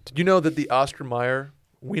 did you know that the Oscar Mayer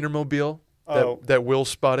Wienermobile that Will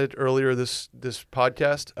spotted earlier this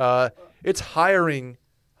podcast, it's hiring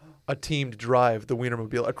a team to drive the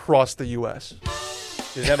Wienermobile across the U.S.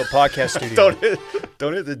 Does it have a podcast studio?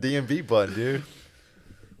 Don't hit the DMV button, dude.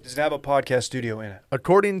 Does it have a podcast studio in it?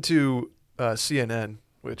 According to CNN,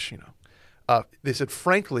 which they said,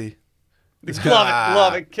 frankly,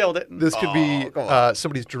 Love it, killed it. this could be come on.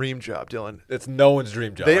 somebody's dream job. Dylan, It's no one's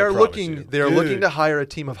dream job. they I are promise looking. you. They are looking Dude. to hire a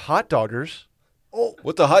team of hot doggers.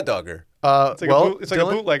 What's a hot dogger? It's like, Dylan,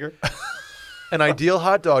 a bootlegger. an ideal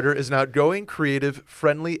hot dogger is an outgoing, creative,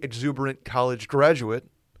 friendly, exuberant college graduate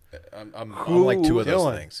I'm like two of those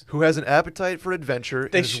Dylan. things. who has an appetite for adventure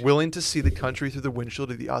They and is sh- willing to see the country through the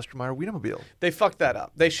windshield of the Oscar Mayer Wienermobile. They fucked that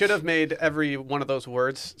up. They should have made every one of those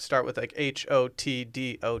words start with like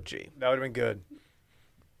HOTDOG. That would have been good.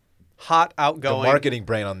 Hot, The outgoing. marketing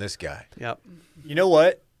brain on this guy. Yep. You know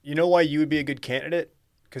what? You know why you would be a good candidate?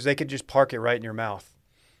 Because they could just park it right in your mouth.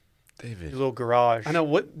 David. Your little garage. I know.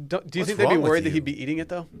 What do you What's think they'd be wrong with worried that you? he'd be eating it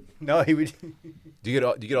though? No, he would. Do you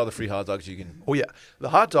get all the free hot dogs you can? Oh yeah, the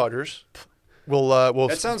hot doggers will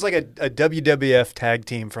That sounds like a WWF tag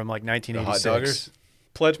team from like The hot 1986. doggers.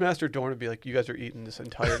 Pledge Master Dorn would be like, "You guys are eating this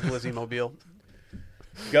entire Glizzy mobile.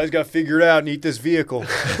 You guys got to figure it out and eat this vehicle.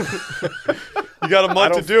 You got a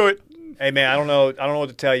month to do it." Hey man, I don't know what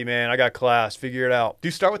to tell you, man. I got class. Figure it out. Do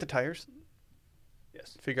you start with the tires?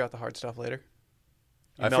 Yes. Figure out the hard stuff later.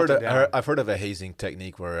 You I've melt heard, it down. I've heard of a hazing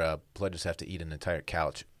technique where pledges have to eat an entire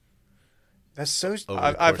couch. That's so. Over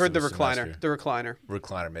I've course heard the of a recliner. semester. The recliner.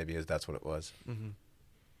 Recliner, maybe that's what it was.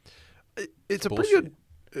 It's a pretty good.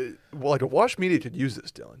 Well, like a Wash Media could use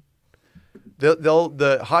this, Dylan.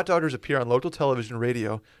 The hot doggers appear on local television,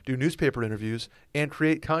 radio, do newspaper interviews, and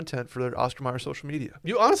create content for their Oscar Mayer social media.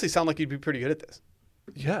 You honestly sound like you'd be pretty good at this.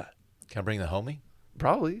 Yeah, Can I bring the homie?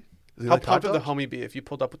 probably. Does he How like hot pumped would the dogs? homie be if you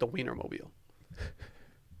pulled up with the Wienermobile?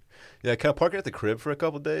 Yeah, can I park it at the crib for a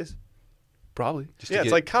couple days? Probably. Just Yeah, to it's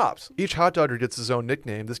get- like cops. Each hot dogger gets his own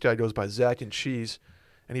nickname. This guy goes by Zach and Cheese,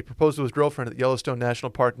 and he proposed to his girlfriend at Yellowstone National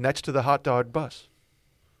Park next to the hot dog bus.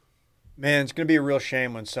 Man, it's gonna be a real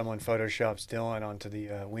shame when someone photoshops Dylan onto the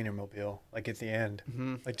Wienermobile, like at the end.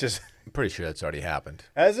 Mm-hmm. Like just I'm pretty sure that's already happened.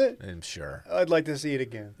 has it? I'm sure. I'd like to see it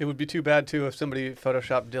again. It would be too bad too if somebody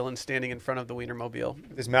photoshopped Dylan standing in front of the Wienermobile.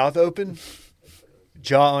 With his mouth open,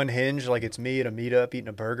 jaw unhinged, like it's me at a meetup eating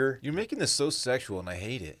a burger. You're making this so sexual, and I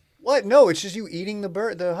hate it. What? No, it's just you eating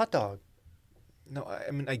the hot dog. No,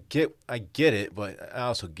 I mean I get it, but I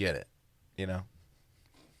also get it. You know.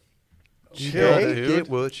 Chill, Don't dude. Get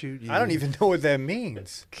what you I don't even know what that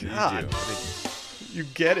means. God, you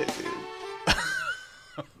get it, dude.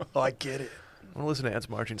 Oh, I get it. I want to listen to ants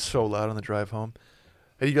marching so loud on the drive home.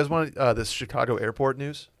 Hey, you guys want this Chicago airport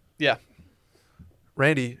news? Yeah.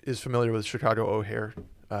 Randy is familiar with Chicago O'Hare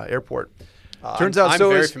Airport. Turns out I'm so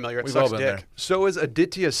very is familiar. It we've all sucks been dick. there. so is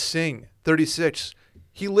Aditya Singh, 36.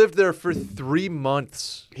 He lived there for 3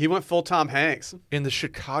 months He went full Tom Hanks. in the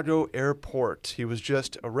Chicago airport. He was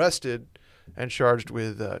just arrested and charged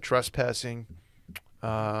with trespassing,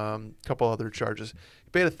 a couple other charges. He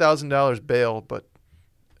paid $1,000 bail, but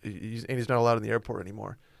he's not allowed in the airport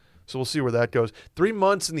anymore. So we'll see where that goes. 3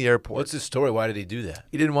 months in the airport. What's his story? Why did he do that?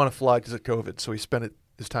 He didn't want to fly because of COVID, so he spent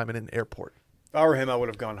his time in an airport. If I were him, I would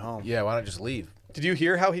have gone home. Yeah, why not just leave? Did you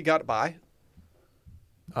hear how he got by?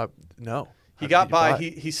 No. He How got did by. buy?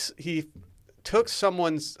 He took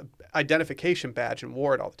someone's identification badge and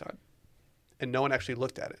wore it all the time, and no one actually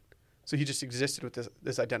looked at it. So he just existed with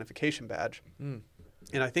this identification badge. Mm.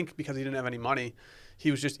 And I think because he didn't have any money, he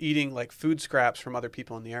was just eating like food scraps from other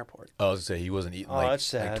people in the airport. Oh, I was gonna say he wasn't eating that's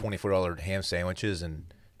sad. like $24 ham sandwiches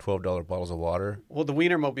and $12 bottles of water. Well, the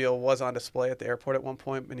Wienermobile was on display at the airport at one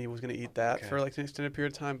point, and he was going to eat that Okay. for like an extended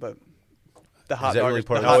period of time. But the hot that really doggers,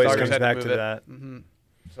 part the of hot the Always doggers comes had back move to it. that. hmm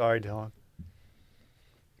Sorry, Dylan.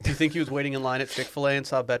 Do you think he was waiting in line at Chick-fil-A and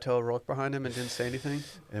saw Beto O'Rourke behind him and didn't say anything?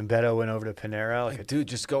 And Beto went over to Panera like a Dude,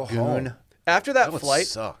 just go goon. home. After that That would flight,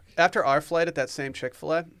 suck. after our flight at that same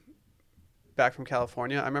Chick-fil-A back from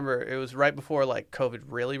California, I remember it was right before like COVID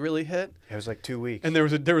really hit, It was like 2 weeks. and there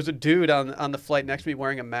was a dude on the flight next to me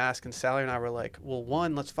wearing a mask, and Sally and I were like, well,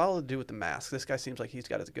 one, let's follow the dude with the mask. This guy seems like he's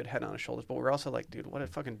got a good head on his shoulders, but we're also like, dude, what a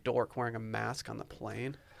fucking dork wearing a mask on the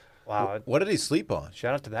plane. Wow. What did he sleep on?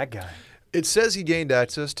 Shout out to that guy. It says he gained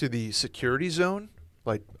access to the security zone.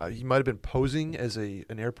 Like he might have been posing as an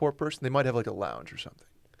airport person. They might have like a lounge or something.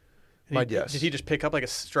 My guess. Did he just pick up like a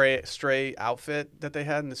stray outfit that they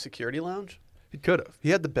had in the security lounge? He could have.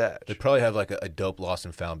 He had the badge. They probably have like a dope lost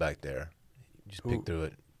and found back there. You just pick through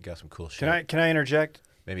it. Got some cool shit. Can I interject?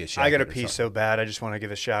 Maybe a I got a jacket or piece something. so bad. I just want to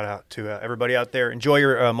give a shout out to everybody out there. Enjoy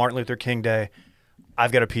your Martin Luther King Day.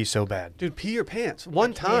 I've got a piece so bad. Dude, pee your pants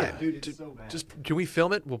one time. Dude, it's so bad. Just can we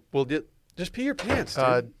film it? We'll get Just pee your pants,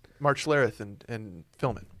 dude. Mark Schlereth and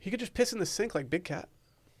film it. He could just piss in the sink like Big Cat.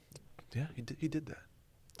 Yeah, he did that.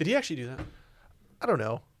 Did he actually do that? I don't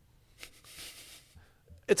know.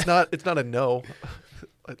 It's not a no.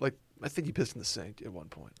 Like I think he pissed in the sink at one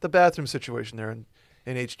point. The bathroom situation there in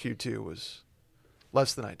HQ2 was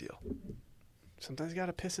less than ideal. Sometimes you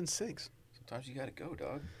gotta piss in sinks. Sometimes you gotta go,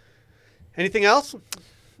 dog. Anything else?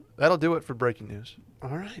 That'll do it for breaking news.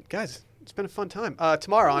 All right, guys. It's been a fun time.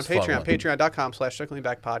 Tomorrow on was a fun Patreon, one.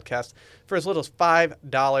 patreon.com/circlingback podcast. For as little as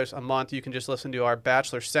 $5 a month, you can just listen to our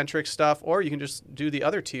Bachelor-centric stuff, or you can just do the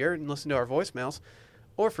other tier and listen to our voicemails.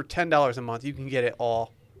 Or for $10 a month, you can get it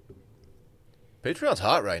all. Patreon's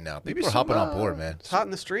hot right now. People are some, hopping on board, man. It's hot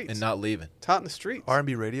in the streets. And not leaving. It's hot in the streets.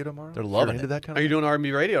 R&B radio tomorrow. They're If loving you're into it. that kind Are of you doing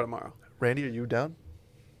R&B radio tomorrow? Randy, are you down?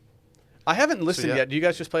 I haven't listened yeah. yet. Do you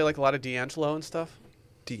guys just play like a lot of D'Angelo and stuff?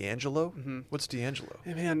 D'Angelo? Mhm. What's D'Angelo?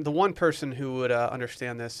 Hey, man, the one person who would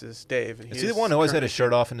understand this is Dave. And Is he the one who always had his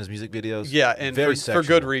shirt off in his music videos? Yeah, and very for sexual.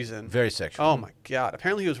 good reason. Very sexual. Oh my God!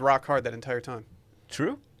 Apparently, he was rock hard that entire time.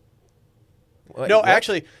 True? Wait, No, what?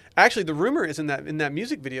 actually, the rumor is in that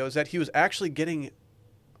music video is that he was actually getting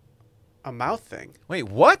a mouth thing. Wait,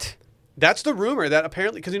 what? That's the rumor that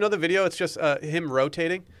apparently, because you know the video, it's just him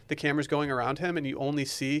rotating, the camera's going around him, and you only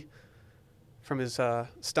see from his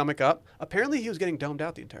stomach up. Apparently, he was getting domed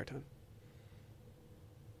out the entire time.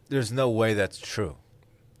 There's no way that's true.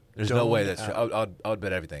 There's no way Domed that's true. I would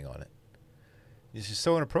bet everything on it. It's just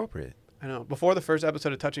so inappropriate. I know. Before the first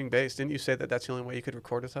episode of Touching Base, didn't you say that that's the only way you could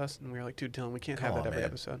record with us? And we were like, dude, Dylan, we can't Come have on, that every man.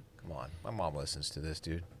 episode. Come on. My mom listens to this,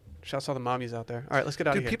 dude. Shouts to all the mommies out there. All right, let's get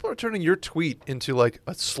out Dude, of here. people are turning your tweet into like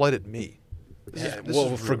a slight at me. This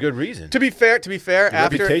well, is for good reason. To be fair, after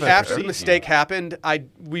reputation the precedes mistake you. happened,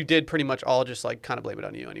 we did pretty much all just like kind of blame it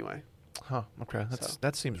on you anyway. Huh. Okay.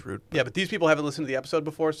 That seems rude. Yeah, but these people haven't listened to the episode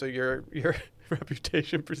before, so your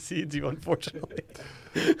reputation precedes you, unfortunately.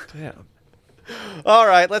 Damn. All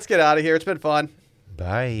right, let's get out of here. It's been fun.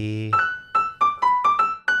 Bye.